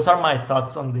yeah, those are my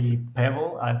thoughts on the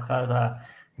Pebble. I've had a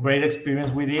great experience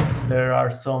with it. There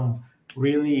are some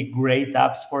really great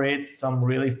apps for it, some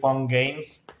really fun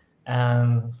games,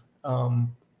 and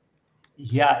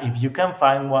yeah, if you can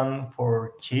find one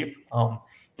for cheap,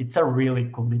 it's a really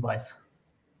cool device.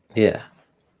 Yeah.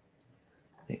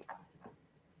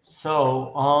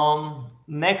 So,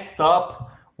 next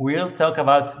up, we'll talk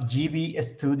about GB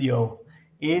Studio.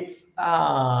 It's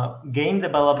a game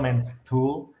development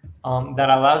tool that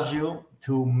allows you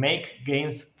to make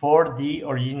games for the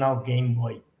original Game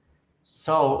Boy.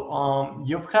 So,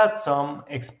 you've had some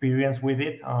experience with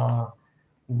it.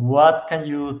 What can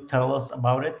you tell us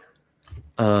about it?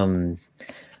 Um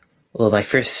well my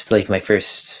first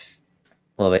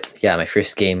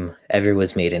game ever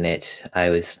was made in it. I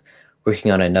was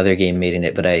working on another game made in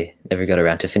it, but I never got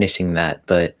around to finishing that.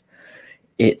 But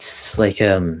it's like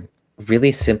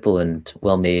really simple and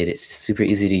well made. It's super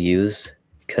easy to use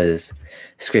because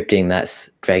scripting that's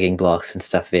dragging blocks and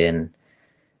stuff in.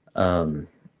 Um,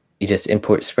 you just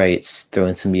import sprites, throw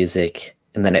in some music,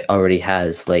 and then it already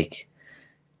has like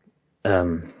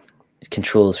um,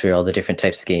 controls for all the different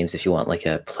types of games. If you want like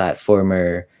a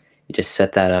platformer, you just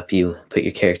set that up. You put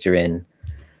your character in,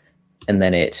 and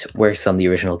then it works on the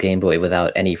original Game Boy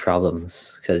without any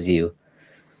problems because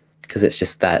it's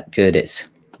just that good. It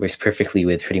works perfectly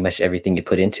with pretty much everything you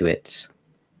put into it.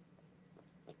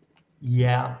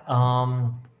 Yeah.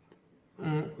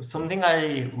 Something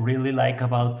I really like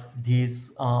about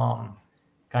these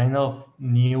kind of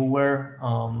newer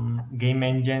game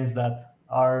engines that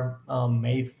are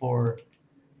made for,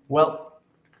 well,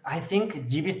 I think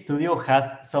GB Studio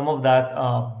has some of that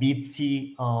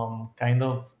beatsy kind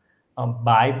of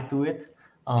vibe to it.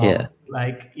 Yeah,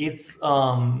 Like it's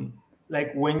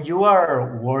like when you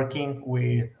are working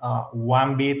with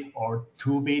 1 bit or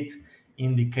 2 bit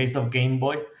in the case of Game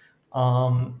Boy.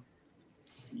 Um,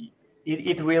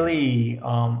 it really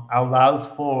allows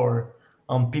for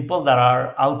people that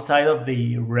are outside of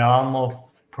the realm of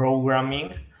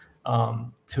programming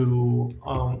to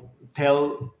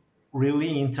tell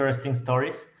really interesting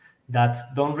stories that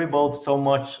don't revolve so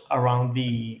much around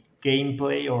the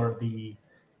gameplay or the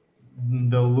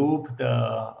loop,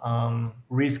 the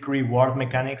risk reward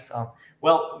mechanics.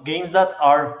 Well, games that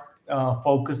are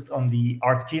focused on the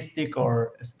artistic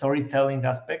or storytelling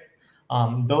aspect,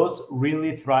 those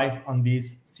really thrive on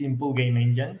these simple game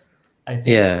engines, I think.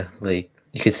 yeah. Like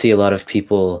you could see a lot of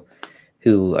people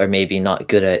who are maybe not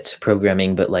good at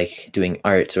programming, but like doing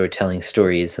art or telling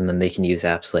stories, and then they can use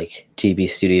apps like GB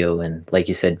Studio and, like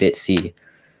you said, Bitsy,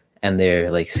 and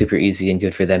they're like super easy and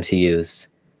good for them to use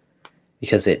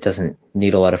because it doesn't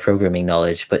need a lot of programming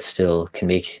knowledge, but still can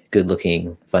make good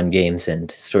looking, fun games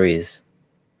and stories.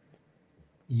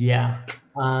 Yeah.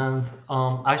 And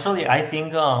actually, I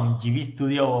think GB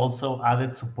Studio also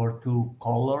added support to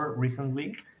color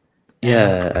recently. and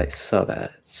Yeah, I saw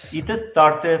that. it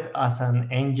started as an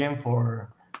engine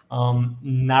for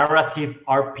narrative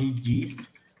RPGs,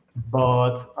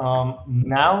 but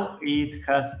now it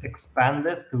has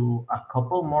expanded to a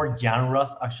couple more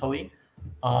genres. Actually,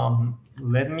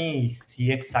 let me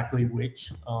see exactly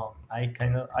which.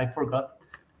 I forgot.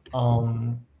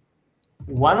 Um,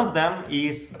 One of them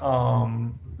is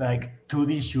like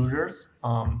 2D shooters,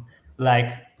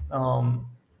 like um,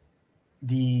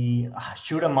 the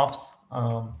shoot 'em ups.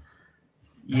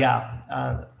 Yeah.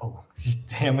 Oh,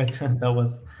 damn it. That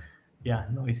was, yeah,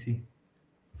 noisy.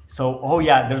 So, oh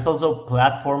yeah, there's also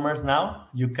platformers now.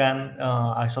 You can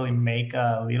actually make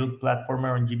a little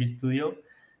platformer on GB Studio.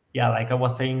 Yeah, like I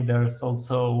was saying, there's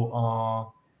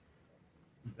also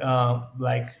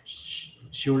like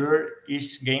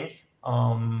shooter-ish games.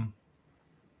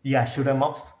 Yeah, shoot 'em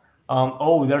ups.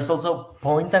 Oh, there's also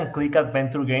point and click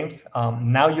adventure games.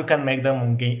 Now you can make them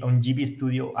on GB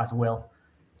Studio as well.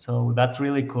 So that's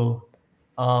really cool.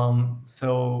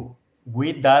 So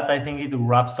with that, I think it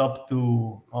wraps up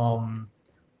to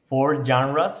four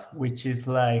genres, which is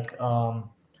like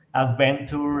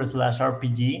adventure slash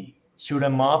RPG, shoot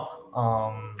 'em up,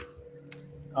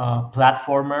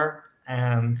 platformer,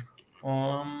 and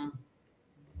um,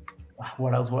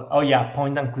 what else? Oh yeah,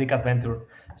 point and click adventure.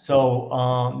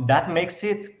 So that makes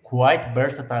it quite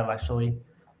versatile actually,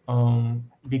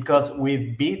 because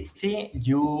with Bitsy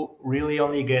you really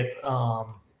only get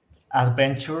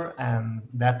adventure and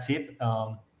that's it.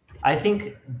 I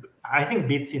think I think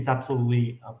Bitsy is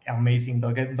absolutely amazing.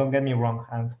 Don't get me wrong,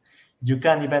 and you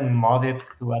can even mod it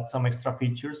to add some extra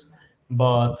features.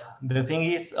 But the thing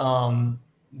is,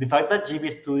 the fact that GB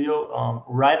Studio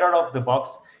right out of the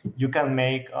box you can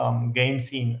make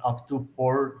games in up to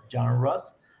four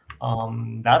genres.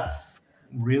 That's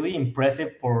really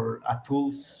impressive for a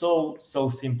tool so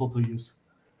simple to use,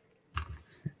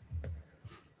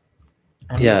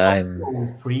 and it's Yeah, I'm.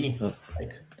 also free, Oh,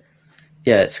 like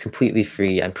yeah, it's completely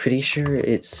free. I'm pretty sure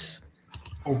it's.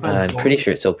 open I'm pretty source.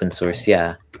 sure it's open source.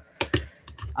 Yeah, which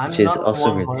I'm is not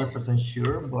also really. 100%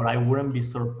 sure, but I wouldn't be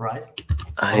surprised.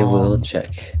 I will Um,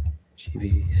 check.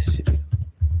 GB Studio.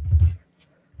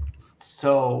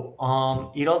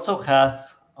 so it also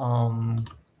has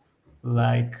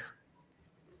like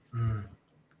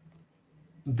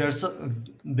there's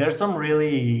there's some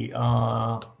really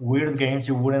weird games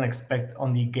you wouldn't expect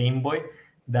on the Game Boy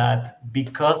that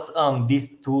because this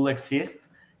tool exists,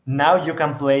 now you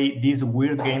can play these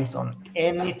weird games on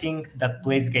anything that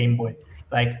plays Game Boy,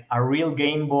 like a real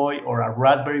Game Boy or a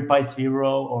Raspberry Pi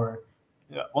Zero or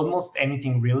almost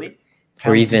anything really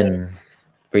Or can play. even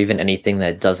or even anything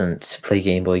that doesn't play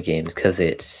Game Boy games because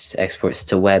it exports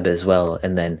to web as well,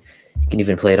 and then you can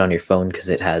even play it on your phone because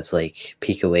it has like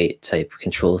Pico 8 type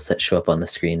controls that show up on the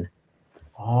screen.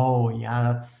 Oh, yeah,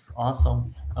 that's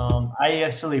awesome. I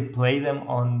actually play them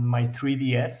on my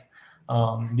 3DS,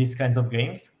 these kinds of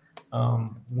games.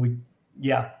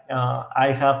 Yeah,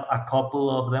 I have a couple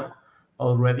of them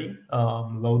already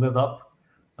loaded up.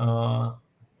 Uh,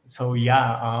 so,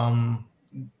 yeah,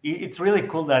 it's really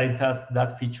cool that it has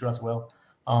that feature as well.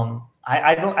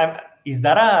 I don't, is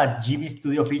that a GB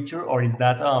Studio feature or is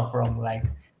that from like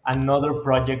another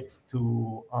project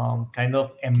to kind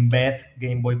of embed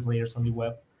Game Boy players on the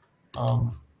web?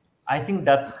 Um, I think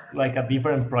that's like a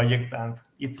different project, and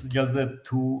it's just the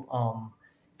two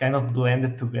kind of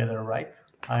blended together, right?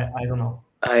 I don't know.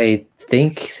 I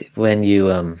think when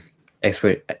you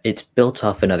export, it's built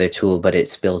off another tool, but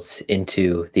it's built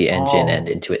into the engine and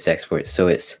Oh, into its export, so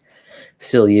it's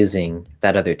still using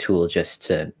that other tool just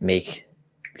to make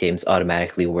games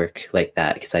automatically work like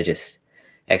that. Because I just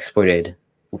exported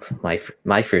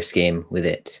my first game with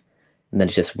it, and then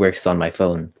it just works on my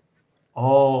phone.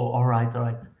 oh, all right, all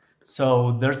right.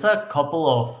 So there's a couple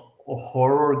of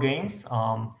horror games,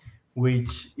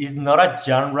 which is not a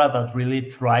genre that really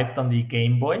thrived on the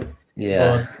Game Boy,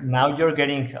 Yeah, but now you're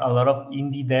getting a lot of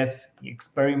indie devs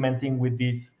experimenting with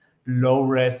this low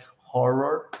res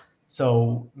horror.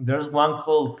 So there's one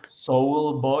called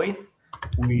Soul Void,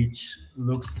 which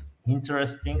looks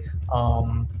interesting.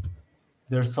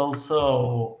 There's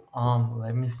also,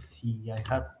 let me see, I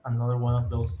had another one of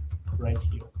those right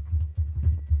here.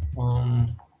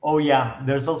 Oh yeah,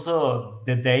 there's also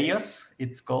the Deus.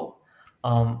 It's called.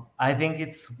 I think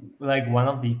it's like one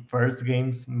of the first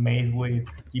games made with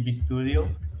GB Studio.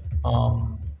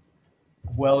 Um,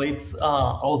 well, it's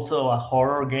also a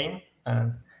horror game,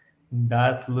 and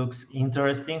that looks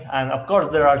interesting. And of course,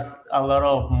 there are a lot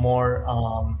of more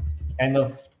kind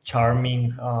of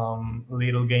charming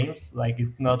little games. Like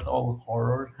it's not all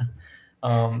horror,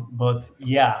 but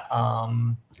yeah.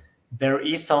 there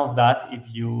is some of that if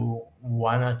you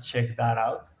wanna check that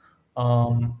out.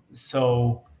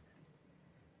 So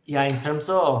yeah, in terms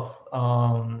of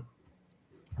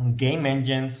game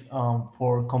engines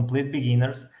for complete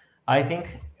beginners, I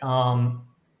think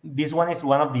this one is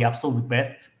one of the absolute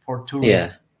best for two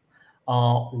reasons. Yeah.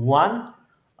 One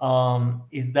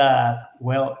is that,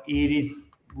 well, it is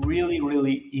really,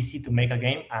 really easy to make a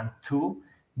game. And two,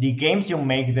 the games you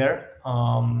make there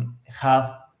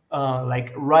have,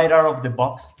 like, right out of the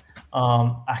box,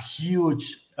 a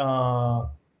huge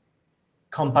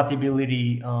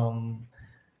compatibility,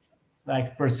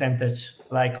 like, percentage.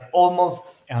 Like, almost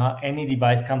any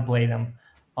device can play them.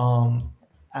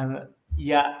 And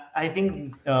yeah, I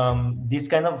think this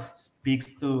kind of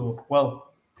speaks to,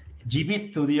 well, GB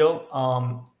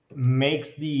Studio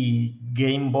makes the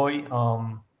Game Boy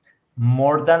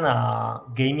more than a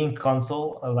gaming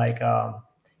console, like a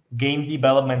game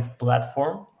development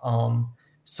platform.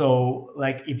 So,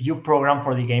 like, if you program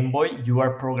for the Game Boy, you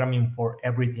are programming for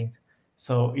everything.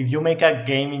 So, if you make a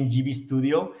game in GB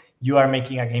Studio, you are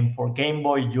making a game for Game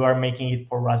Boy, you are making it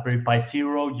for Raspberry Pi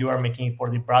Zero, you are making it for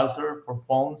the browser, for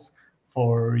phones,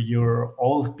 for your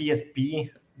old PSP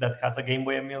that has a Game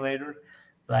Boy emulator,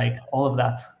 like all of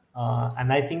that.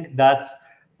 And I think that's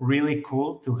really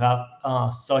cool to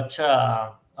have such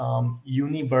a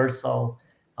universal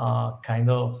kind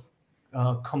of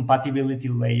compatibility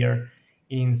layer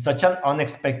in such an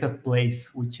unexpected place,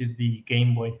 which is the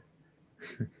Game Boy.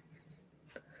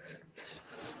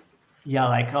 Yeah,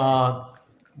 like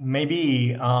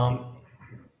maybe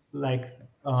like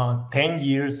 10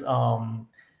 years ago,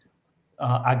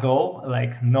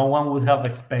 like, no one would have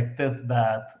expected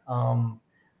that,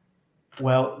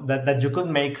 well, that you could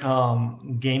make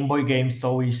Game Boy games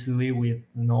so easily with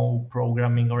no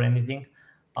programming or anything.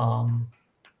 Um,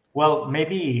 well,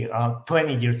 maybe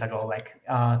 20 years ago, like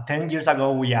 10 years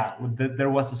ago, yeah,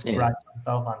 there was a Yeah. scratch and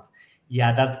stuff, and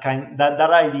yeah, that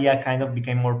idea kind of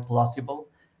became more plausible.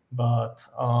 But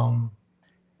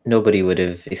Nobody would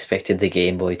have expected the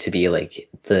Game Boy to be like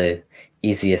the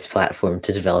easiest platform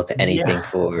to develop anything yeah,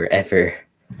 for ever.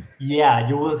 yeah,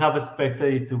 you would have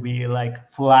expected it to be like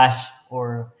Flash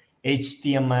or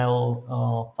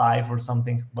HTML5 or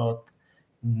something, but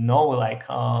no, like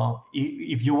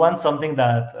if you want something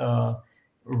that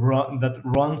that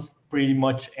runs pretty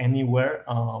much anywhere,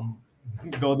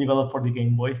 go develop for the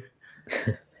Game Boy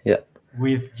Yeah.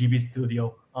 with GB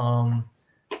Studio.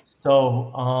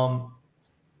 So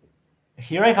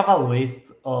here I have a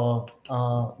list of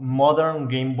modern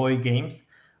Game Boy games.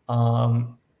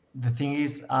 The thing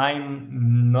is,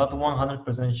 I'm not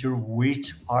 100% sure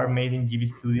which are made in GB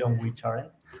Studio and which aren't.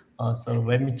 So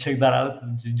let me check that out,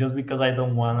 just because I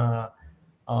don't want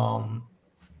to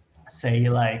say,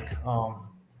 like,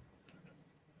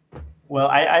 well,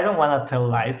 I don't want to tell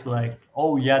lies, like,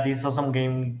 oh yeah, this awesome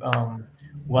game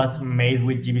was made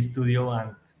with GB Studio,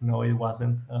 and no, it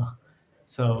wasn't.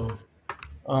 So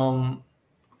um,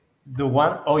 the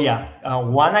one, oh yeah,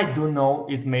 one I do know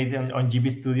is made on GB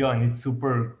Studio, and it's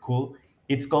super cool.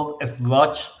 It's called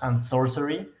Sludge and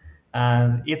Sorcery,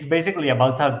 and it's basically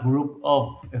about a group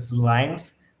of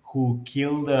slimes who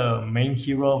kill the main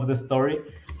hero of the story,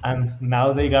 and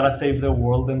now they gotta save the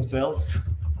world themselves.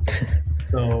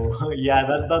 So yeah,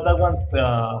 that one's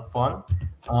fun.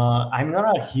 I'm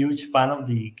not a huge fan of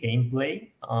the gameplay,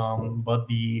 but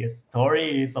the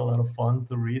story is a lot of fun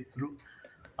to read through.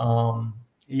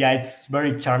 Yeah, it's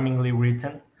very charmingly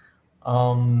written.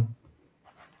 Um,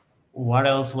 what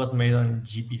else was made on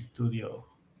GP Studio?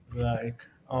 Like,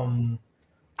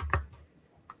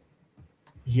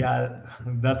 yeah,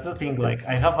 that's the thing. Like,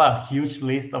 I It's, have a huge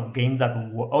list of games that.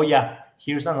 Oh yeah,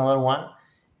 here's another one.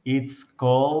 It's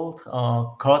called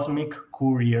Cosmic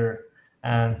Courier,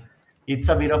 and it's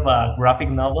a bit of a graphic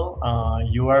novel.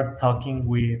 You are talking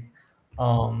with,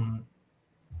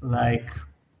 like,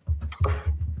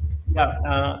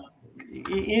 yeah,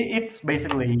 it's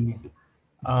basically,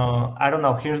 I don't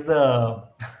know. Here's the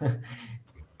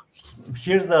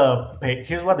here's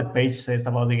what the page says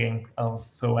about the game,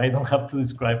 so I don't have to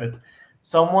describe it.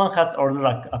 Someone has ordered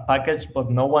a package, but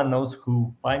no one knows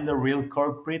who. Find the real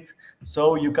culprit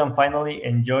so you can finally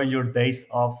enjoy your days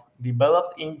off.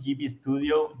 Developed in GB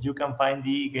Studio, you can find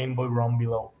the Game Boy ROM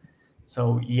below.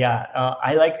 So yeah,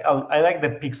 I like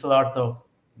the pixel art of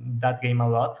that game a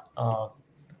lot.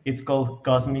 It's called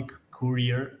Cosmic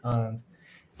Courier, and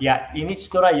yeah, in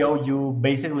itch.io you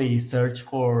basically search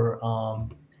for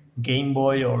Game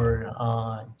Boy or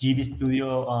GB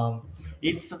Studio.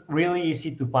 It's really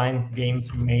easy to find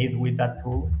games made with that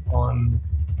tool on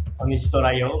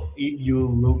itch.io if you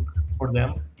look for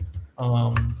them.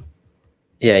 Um,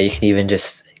 yeah, you can even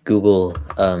just Google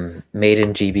made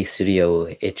in GB Studio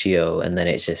itch.io, and then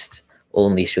it just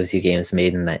only shows you games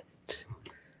made in that, which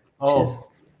Oh, is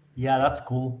yeah, that's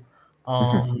cool.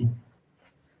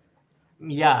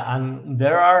 Yeah, and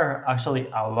there are actually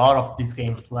a lot of these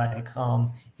games. Like,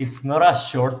 it's not a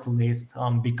short list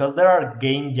because there are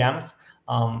game jams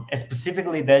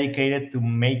specifically dedicated to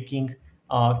making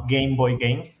Game Boy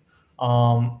games,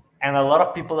 and a lot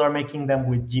of people are making them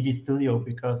with GB Studio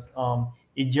because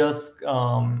it just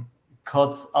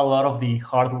cuts a lot of the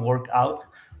hard work out,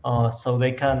 so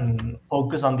they can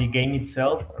focus on the game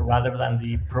itself rather than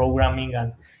the programming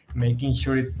and making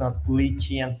sure it's not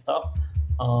glitchy and stuff,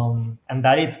 and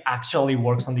that it actually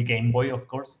works on the Game Boy, of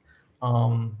course.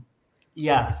 Um,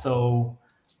 yeah, so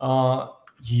uh,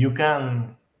 you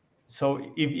can.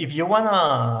 So if you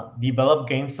wanna develop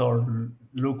games or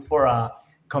look for a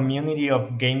community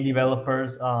of game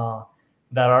developers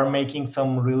that are making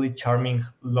some really charming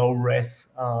low res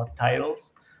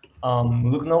titles,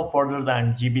 look no further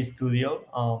than GB Studio.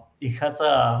 It has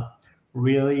a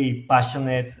really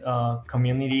passionate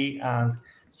community, and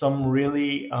some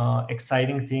really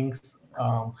exciting things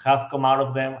have come out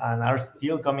of them and are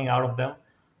still coming out of them.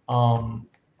 Um,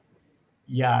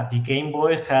 yeah, the Game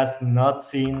Boy has not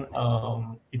seen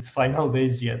its final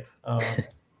days yet.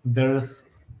 There's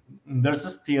there's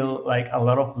still like a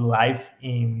lot of life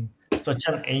in such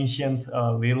an ancient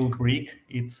little brick.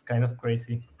 It's kind of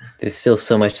crazy. there's still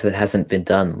so much that hasn't been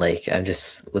done. Like I'm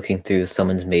just looking through,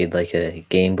 someone's made like a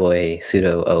Game Boy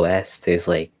pseudo OS. There's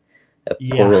like a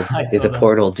Yeah, Portal. I There's saw a that.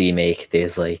 Portal demake.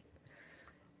 There's like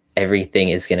everything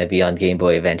is gonna be on Game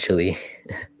Boy eventually.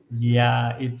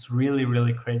 Yeah, it's really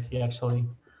really crazy actually.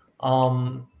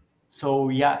 Um, so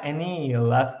yeah, any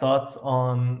last thoughts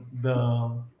on the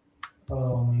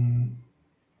um,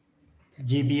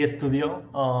 GB Studio,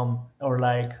 or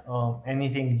like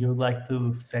anything you'd like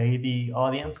to say the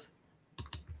audience?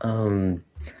 um,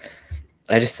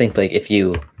 I just think like if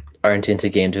you aren't into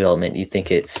game development, you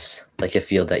think it's like a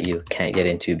field that you can't get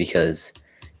into because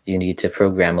you need to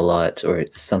program a lot, or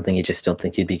it's something you just don't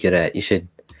think you'd be good at. You should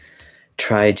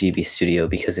try GB Studio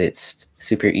because it's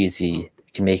super easy.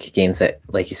 You can make games that,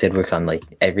 like you said, work on like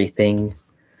everything.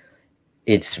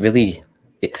 It's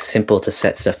simple to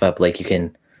set stuff up. Like you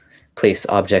can place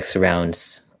objects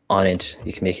around on it.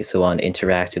 You can make it so on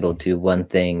interact, it'll do one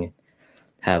thing.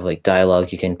 Have like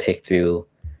dialogue you can pick through,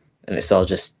 and it's all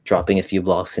just dropping a few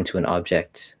blocks into an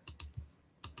object.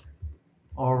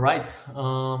 All right.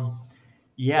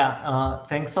 Yeah,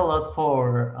 thanks a lot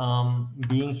for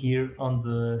being here on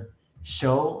the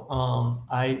show.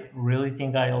 I really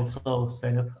think I also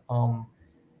said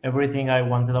everything I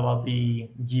wanted about the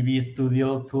GB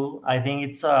Studio tool. I think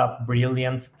it's a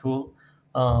brilliant tool.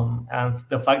 And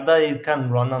the fact that it can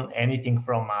run on anything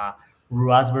from a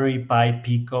Raspberry Pi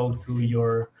Pico to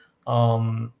your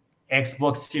um,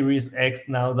 Xbox Series X,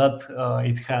 now that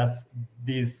it has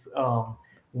this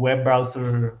web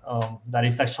browser that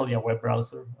is actually a web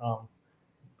browser.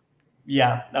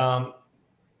 Yeah,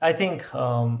 I think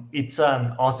it's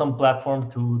an awesome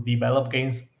platform to develop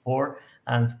games for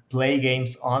and play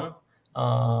games on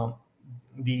um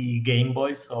the Game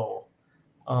Boy. So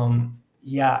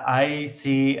yeah, I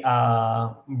see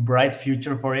a bright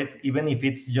future for it, even if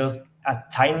it's just a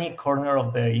tiny corner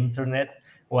of the internet,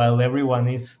 while everyone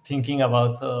is thinking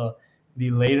about the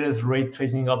latest ray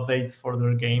tracing update for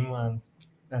their game and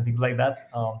things like that.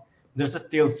 There's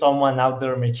still someone out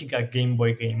there making a Game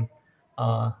Boy game,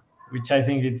 uh, which I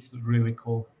think it's really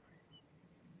cool.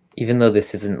 Even though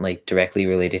this isn't like directly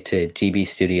related to GB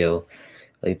Studio,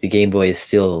 like the Game Boy is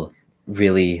still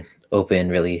really open,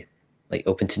 really like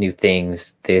open to new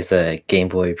things. There's a Game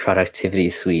Boy productivity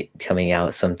suite coming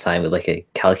out sometime with like a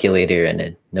calculator and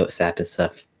a notes app and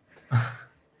stuff.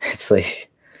 It's like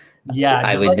Yeah,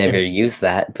 I would never use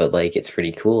that, but like it's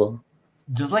pretty cool.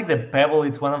 just like the Pebble,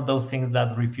 it's one of those things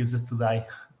that refuses to die.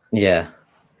 Yeah.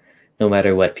 No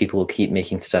matter what, people will keep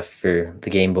making stuff for the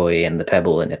Game Boy and the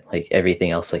Pebble and like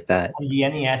everything else like that. And the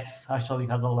NES actually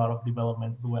has a lot of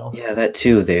development as well. Yeah, that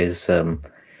too. There's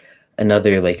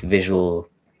another like visual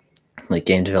like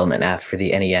game development app for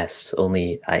the NES.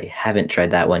 Only I haven't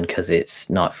tried that one because it's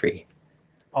not free.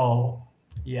 Oh,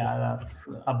 yeah, that's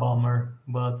a bummer.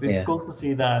 But it's Yeah. cool to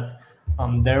see that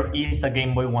there is a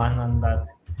Game Boy One and that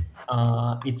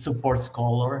it supports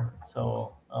color.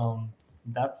 So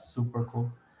that's super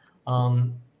cool.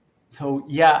 Um, so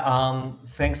yeah,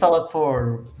 thanks a lot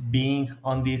for being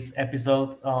on this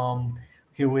episode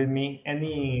here with me.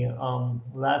 Any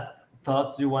last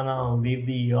thoughts you wanna leave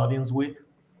the audience with?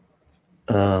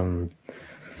 Um,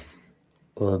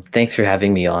 well, thanks for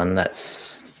having me on.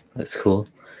 That's cool.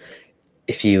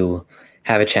 If you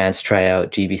have a chance, try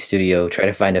out GB Studio, try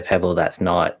to find a Pebble that's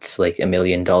not like $1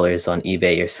 million on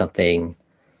eBay or something.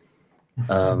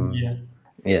 Yeah.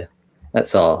 Yeah,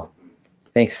 that's all.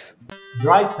 Thanks.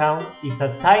 Dry Town is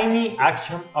a tiny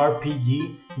action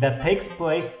RPG that takes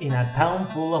place in a town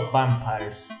full of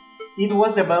vampires. It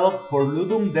was developed for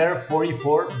Ludum Dare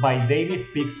 44 by David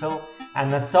Pixel,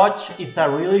 and as such is a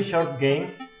really short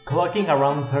game, clocking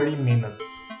around 30 minutes.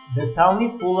 The town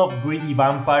is full of greedy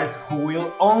vampires who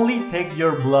will only take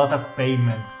your blood as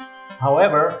payment.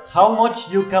 However, how much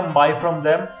you can buy from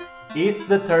them is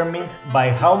determined by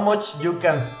how much you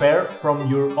can spare from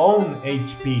your own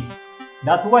HP.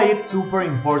 That's why it's super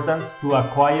important to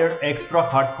acquire extra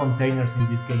heart containers in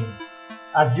this game,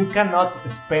 as you cannot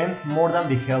spend more than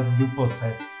the health you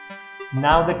possess.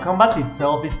 Now the combat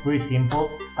itself is pretty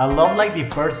simple, a lot like the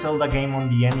first Zelda game on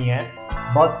the NES,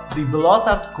 but the blood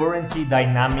as currency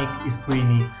dynamic is pretty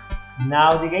neat.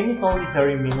 Now the game is only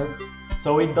 30 minutes,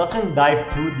 so it doesn't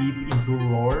dive too deep into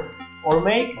lore, or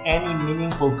make any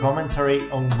meaningful commentary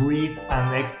on greed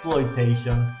and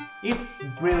exploitation. It's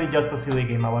really just a silly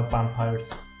game about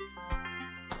vampires.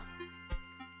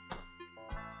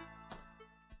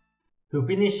 To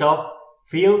finish off,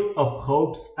 Field of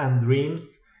Hopes and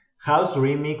Dreams House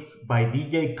Remix by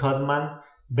DJ Cutman,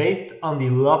 based on the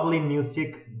lovely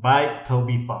music by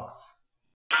Toby Fox.